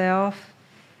myself.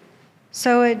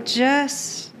 So it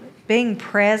just being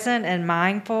present and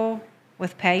mindful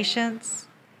with patience,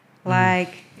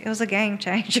 like it was a game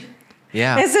changer.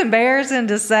 It's embarrassing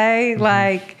to say,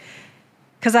 like,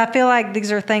 because I feel like these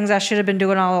are things I should have been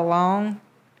doing all along,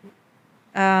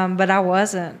 but I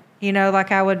wasn't. You know,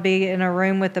 like I would be in a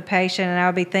room with the patient and I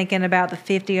would be thinking about the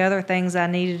 50 other things I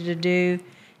needed to do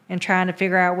and trying to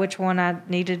figure out which one I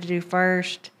needed to do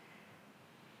first.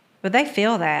 But they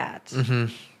feel that.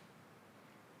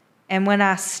 And when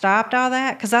I stopped all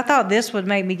that, because I thought this would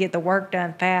make me get the work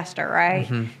done faster, right?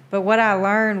 But what I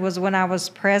learned was when I was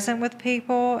present with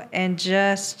people and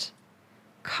just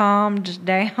calmed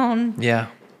down,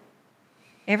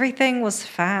 everything was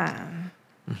fine.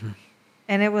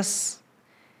 And it was,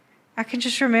 I can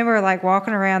just remember like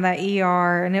walking around that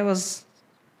ER and it was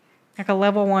like a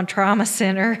level 1 trauma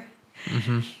center,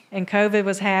 and COVID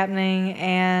was happening,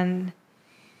 and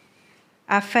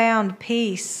I found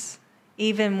peace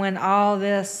even when all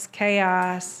this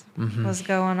chaos was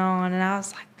going on, and I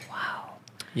was like,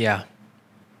 wow.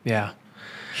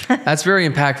 That's very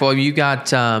impactful. You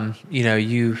got,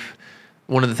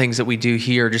 one of the things that we do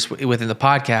here just within the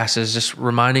podcast is just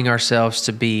reminding ourselves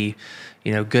to be,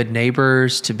 good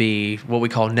neighbors, to be what we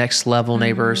call next level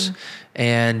neighbors,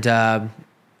 and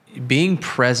being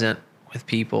present with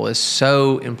people is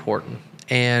so important,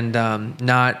 and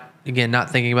not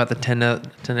thinking about the 10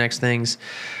 next things.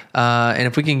 And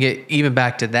if we can get even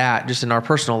back to that, just in our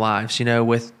personal lives,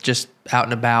 with just out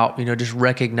and about, just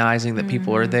recognizing that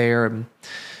people are there,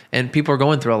 and people are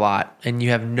going through a lot, and you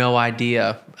have no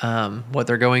idea what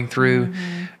they're going through.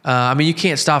 I mean, you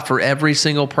can't stop for every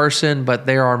single person, but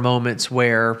there are moments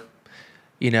where,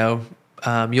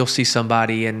 you'll see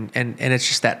somebody and it's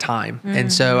just that time.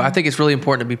 And so I think it's really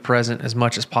important to be present as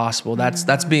much as possible.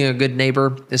 That's being a good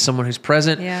neighbor, is someone who's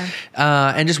present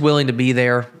and just willing to be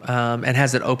there, and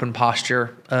has that open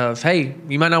posture of, hey,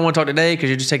 you might not want to talk today because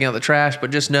you're just taking out the trash,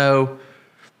 but just know,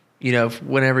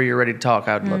 whenever you're ready to talk,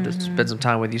 I'd love to spend some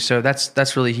time with you. So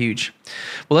that's really huge.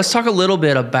 Well, let's talk a little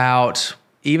bit about,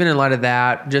 even in light of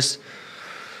that, just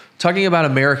talking about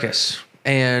Americus.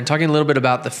 And talking a little bit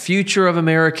about the future of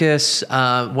Americus.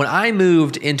 When I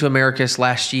moved into Americus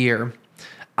last year,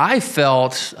 I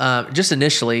felt, just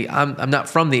initially, I'm not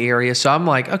from the area, so I'm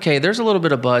like, okay, there's a little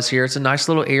bit of buzz here. It's a nice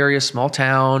little area, small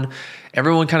town.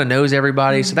 Everyone kind of knows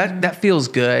everybody, so that feels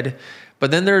good.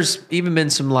 But then there's even been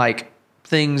some like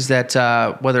things that,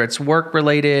 whether it's work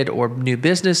related or new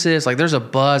businesses, like there's a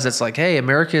buzz that's like, hey,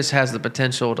 Americus has the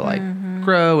potential to like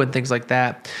grow and things like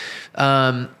that.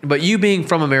 But you being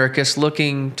from Americus,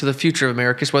 looking to the future of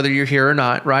Americus, whether you're here or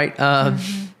not, right?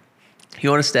 You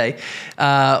want to stay.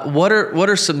 What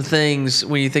are some things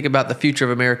when you think about the future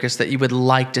of Americus that you would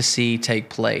like to see take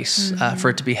place for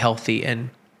it to be healthy?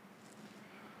 And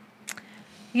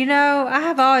I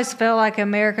have always felt like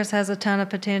Americus has a ton of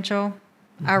potential.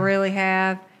 I really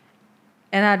have.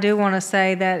 And I do want to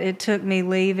say that it took me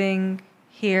leaving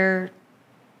here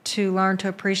to learn to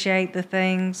appreciate the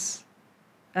things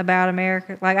about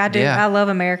America. Like I do. I love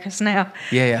Americus now.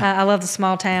 I love the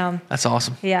small town. That's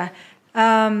awesome.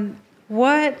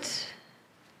 What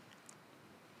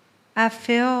I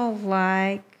feel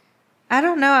like, I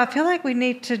don't know, I feel like we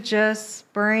need to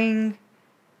just bring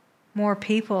more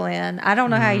people in. I don't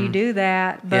know how you do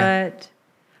that, but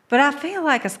I feel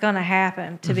like it's going to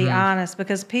happen, to be honest,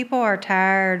 because people are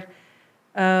trying,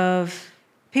 I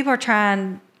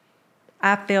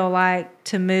feel like,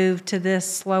 to move to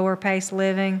this slower pace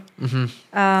living.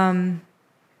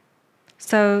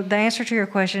 So the answer to your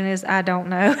question is I don't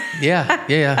know.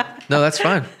 No, that's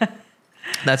fine.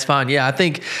 That's fine. Yeah, I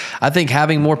think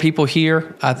having more people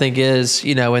here, I think is,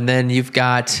 and then you've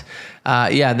got,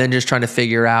 and then just trying to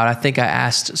figure out. I think I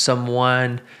asked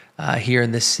someone here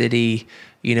in this city,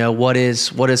 what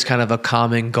is kind of a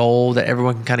common goal that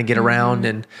everyone can kind of get around,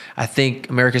 and I think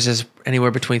Americus is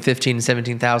anywhere between 15 and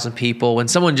 17,000 people. And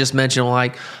someone just mentioned,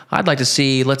 I'd like to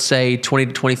see, let's say, 20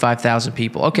 to 25,000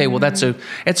 people. Okay, well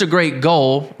it's a great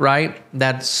goal, right?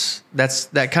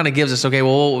 That kind of gives us, okay,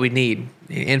 well, what we need: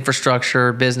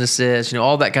 infrastructure, businesses,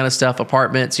 all that kind of stuff,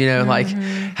 apartments, like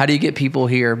how do you get people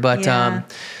here? But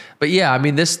yeah, I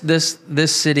mean,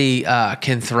 this city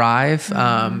can thrive.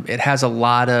 It has a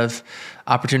lot of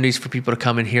opportunities for people to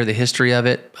come and hear the history of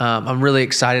it. I'm really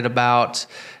excited about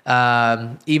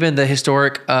even the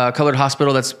historic colored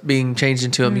hospital that's being changed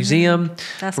into a museum,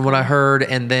 from what I heard.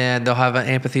 And then they'll have an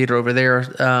amphitheater over there.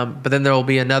 But then there will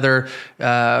be another,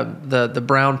 the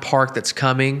Brown Park that's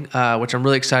coming, which I'm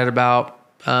really excited about.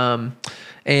 And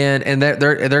they're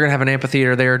going to have an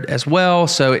amphitheater there as well.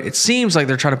 So it seems like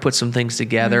they're trying to put some things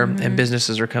together, and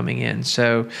businesses are coming in.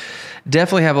 So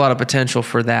definitely have a lot of potential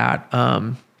for that.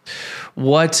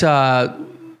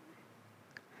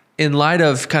 In light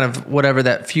of kind of whatever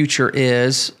that future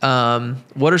is,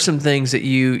 what are some things that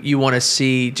you want to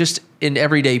see just in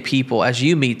everyday people as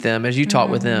you meet them, as you talk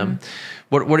with them?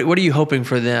 What are you hoping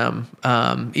for them?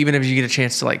 Even if you get a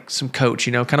chance to some coach,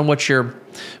 kind of what's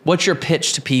your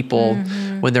pitch to people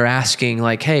when they're asking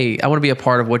hey, I want to be a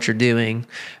part of what you're doing.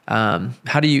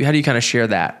 How do you kind of share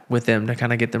that with them to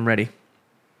kind of get them ready?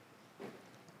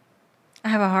 I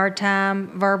have a hard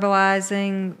time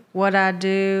verbalizing what I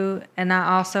do, and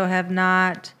I also have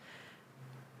not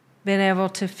been able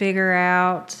to figure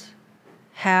out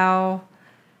how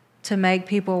to make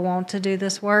people want to do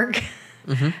this work.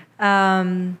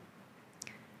 And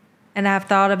I've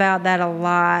thought about that a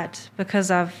lot because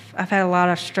I've had a lot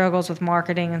of struggles with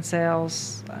marketing and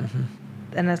sales,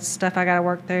 and it's stuff I got to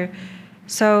work through.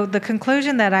 So the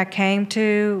conclusion that I came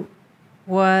to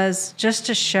was just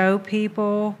to show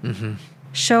people,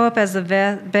 show up as the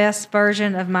best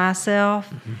version of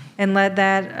myself, and let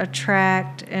that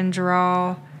attract and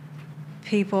draw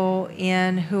people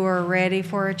in who are ready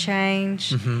for a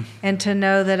change, and to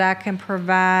know that I can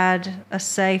provide a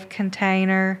safe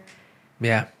container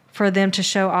for them to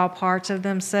show all parts of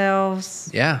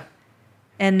themselves.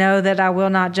 And know that I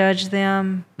will not judge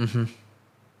them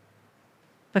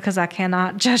because I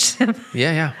cannot judge them.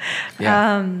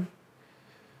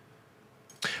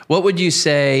 What would you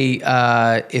say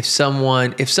if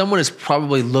someone is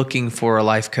probably looking for a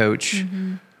life coach?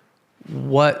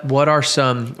 What are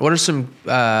some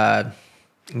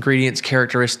ingredients,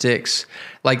 characteristics?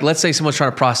 Let's say someone's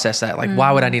trying to process that.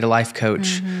 Why would I need a life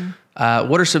coach?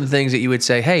 What are some things that you would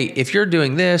say, hey, if you're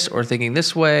doing this or thinking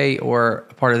this way or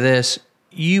a part of this,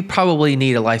 you probably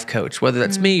need a life coach, whether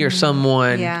that's me or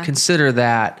someone. Consider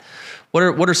that.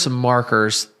 What are some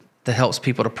markers that helps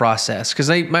people to process? Because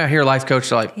they might hear life coach,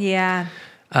 they're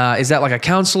is that like a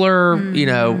counselor?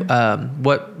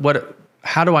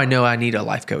 How do I know I need a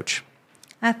life coach?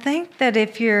 I think that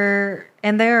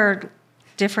and there are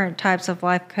different types of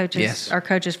life coaches, or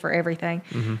coaches for everything.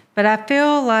 But I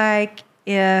feel like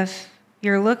if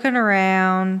you're looking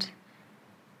around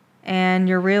and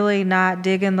you're really not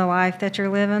digging the life that you're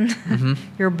living,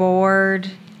 you're bored,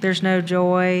 there's no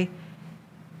joy,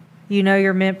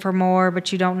 you're meant for more,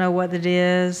 but you don't know what it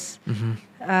is.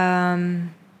 I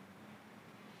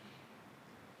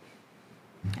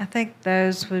think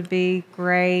those would be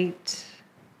great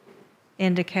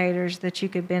indicators that you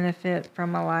could benefit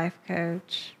from a life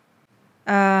coach.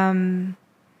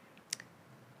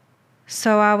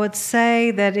 So I would say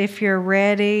that if you're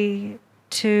ready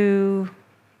to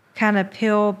kind of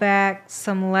peel back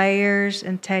some layers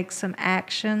and take some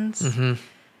actions,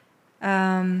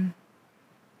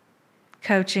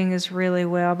 coaching is really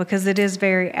well, because it is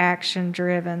very action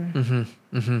driven.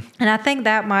 And I think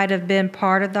that might have been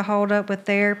part of the holdup with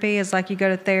therapy, is you go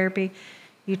to therapy,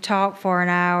 you talk for an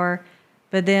hour,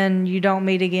 but then you don't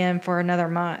meet again for another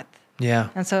month.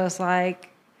 And so it's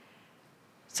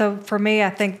so for me, I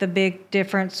think the big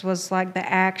difference was the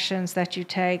actions that you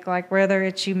take, whether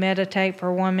it's you meditate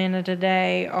for 1 minute a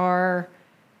day, or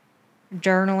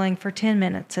journaling for 10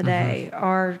 minutes a day,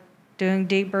 or doing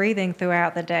deep breathing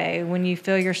throughout the day. When you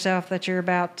feel yourself that you're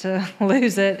about to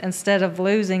lose it, instead of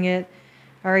losing it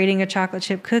or eating a chocolate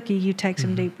chip cookie, you take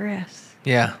some deep breaths.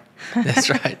 Yeah, that's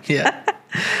right.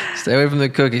 Stay away from the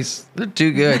cookies. They're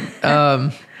too good.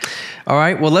 All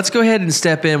right. Well, let's go ahead and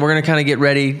step in. We're going to kind of get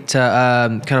ready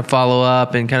to kind of follow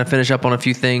up and kind of finish up on a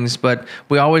few things. But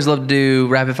we always love to do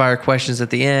rapid fire questions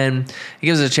at the end. It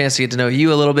gives us a chance to get to know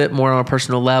you a little bit more on a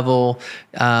personal level.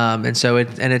 And so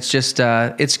it's just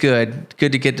it's good to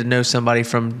get to know somebody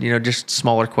from just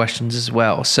smaller questions as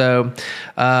well. So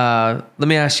let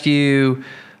me ask you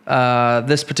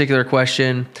this particular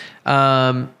question.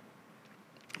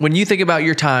 When you think about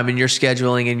your time and your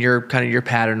scheduling and your kind of your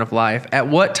pattern of life, at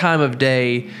what time of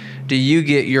day do you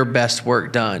get your best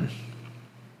work done?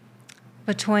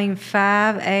 Between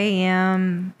 5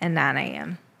 a.m. and 9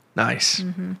 a.m. Nice.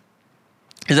 Mm-hmm.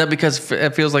 Is that because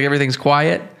it feels like everything's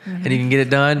quiet and you can get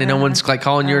it done and no one's like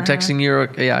calling you or texting you?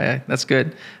 Yeah, that's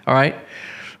good. All right.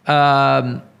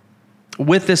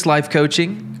 With this life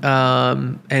coaching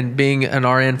and being an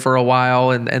RN for a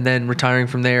while and then retiring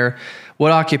from there,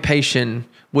 what occupation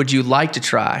would you like to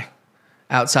try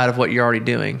outside of what you're already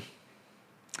doing?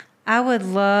 I would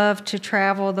love to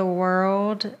travel the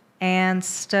world and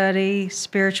study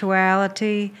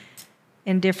spirituality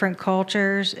in different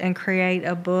cultures and create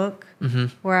a book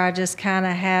where I just kind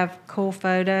of have cool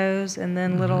photos and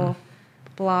then little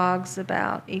blogs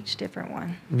about each different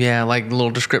one. Yeah, like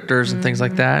little descriptors and things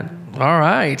like that. All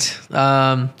right.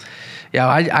 Yeah,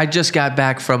 I just got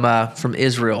back from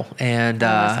Israel and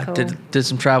cool. did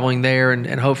some traveling there,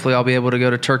 and hopefully I'll be able to go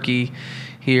to Turkey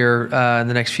here in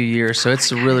the next few years. So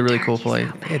it's a really, really cool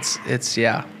place. It's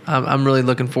yeah, I'm really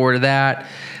looking forward to that.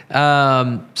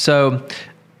 So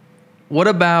what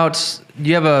about, do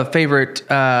you have a favorite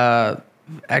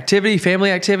activity,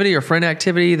 family activity or friend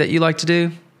activity that you like to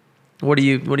do? What are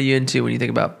you into when you think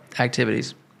about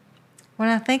activities? When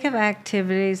I think of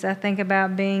activities, I think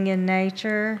about being in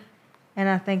nature, and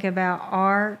I think about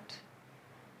art,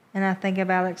 and I think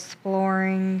about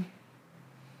exploring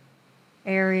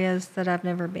areas that I've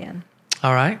never been.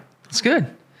 All right. That's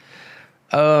good.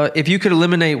 If you could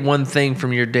eliminate one thing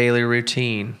from your daily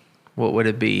routine, what would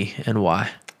it be and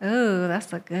why? Oh,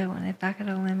 that's a good one. If I could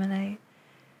eliminate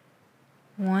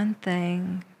one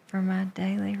thing from my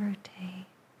daily routine.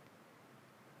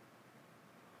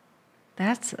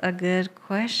 That's a good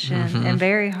question and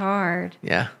very hard.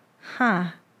 Yeah. Huh.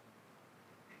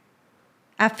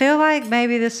 I feel like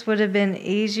maybe this would have been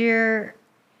easier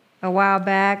a while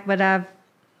back, but I've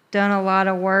done a lot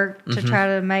of work to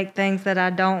try to make things that I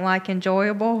don't like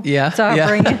enjoyable. Yeah. So I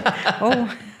bring it.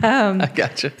 I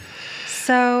gotcha.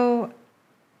 So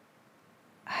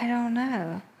I don't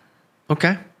know.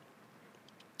 Okay.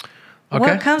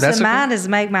 What comes to mind is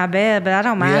make my bed, but I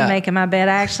don't mind making my bed.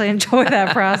 I actually enjoy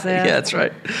that process. Yeah, that's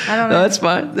right. I don't know. No, that's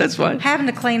fine. That's fine. Having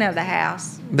to clean up the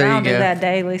house. There I you don't go. do that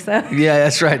daily. So yeah,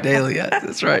 that's right. Daily. Yeah,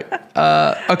 that's right.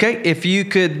 Okay. If you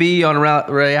could be on a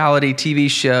reality TV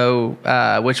show,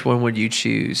 which one would you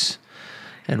choose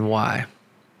and why?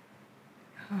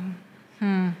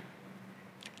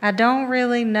 I don't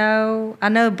really know. I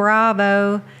know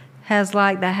Bravo has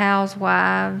like the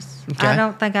housewives. Okay. I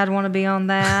don't think I'd want to be on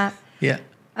that. Yeah.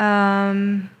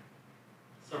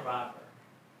 Survivor.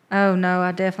 Oh no,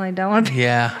 I definitely don't want to be.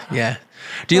 Yeah. Yeah.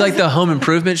 Do you like the home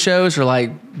improvement shows or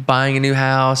like buying a new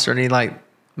house or any, like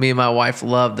me and my wife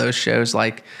love those shows,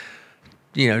 like,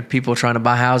 people trying to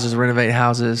buy houses, renovate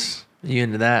houses. Are you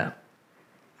into that?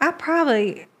 I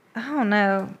don't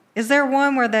know. Is there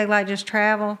one where they like just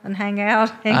travel and hang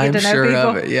out and I'm get to know sure people?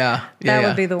 of it. Yeah. That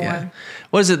would be the one.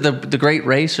 What is it? The Great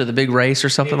Race or the Big Race or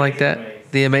something like that? Race.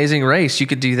 The Amazing Race. You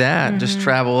could do that. Just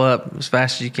travel up as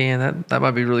fast as you can. That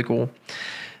might be really cool.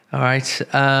 All right.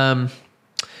 Do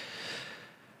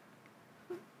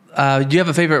you have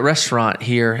a favorite restaurant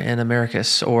here in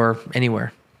Americus or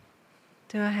anywhere?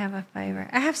 Do I have a favorite?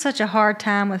 I have such a hard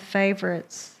time with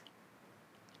favorites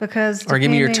because. Or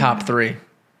give me your top three.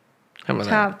 How about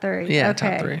Top that? three. Yeah,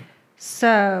 okay. top three.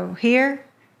 So here,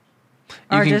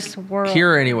 or just world?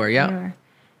 Here or anywhere, yeah. Anywhere.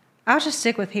 I'll just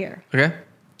stick with here. Okay.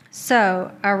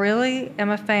 So I really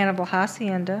am a fan of La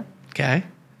Hacienda. Okay.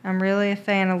 I'm really a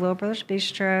fan of Little Brothers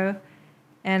Bistro,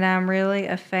 and I'm really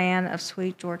a fan of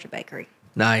Sweet Georgia Bakery.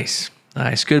 Nice.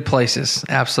 Good places.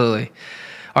 Absolutely.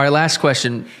 All right, last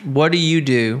question. What do you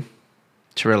do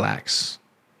to relax?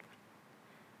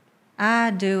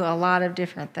 I do a lot of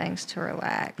different things to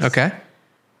relax. Okay.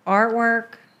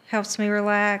 Artwork helps me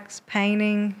relax.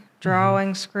 Painting,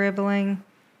 drawing, scribbling.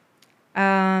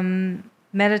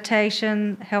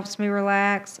 Meditation helps me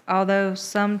relax, although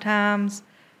sometimes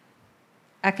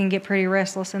I can get pretty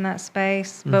restless in that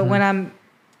space. But when I'm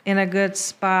in a good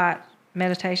spot,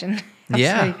 meditation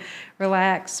helps me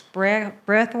relax.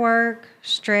 Breath work,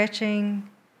 stretching,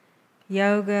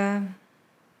 yoga.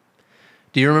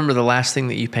 Do you remember the last thing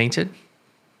that you painted?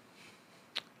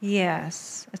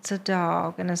 Yes, it's a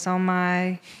dog, and it's on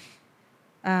my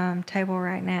table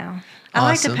right now. I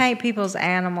like to Awesome. paint people's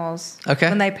animals Okay.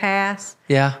 when they pass.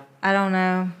 Yeah. I don't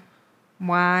know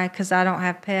why, because I don't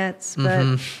have pets,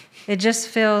 but it just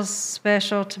feels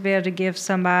special to be able to give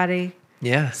somebody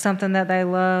Yeah. something that they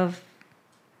love.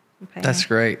 That's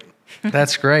great.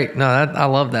 That's great. No, I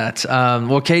love that.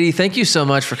 Well, Katie, thank you so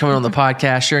much for coming on the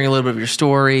podcast, sharing a little bit of your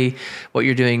story, what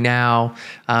you're doing now.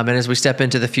 And as we step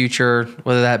into the future,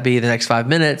 whether that be the next 5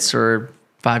 minutes or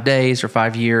 5 days or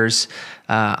 5 years,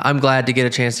 I'm glad to get a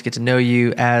chance to get to know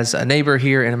you as a neighbor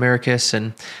here in Americus.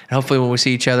 And hopefully when we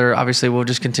see each other, obviously we'll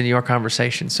just continue our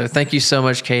conversation. So thank you so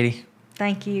much, Katie.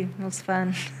 Thank you. It was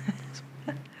fun.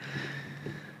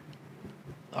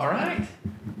 All right.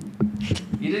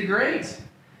 You did great.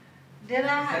 Did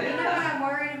I? You know what I'm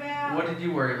worried about? What did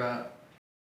you worry about?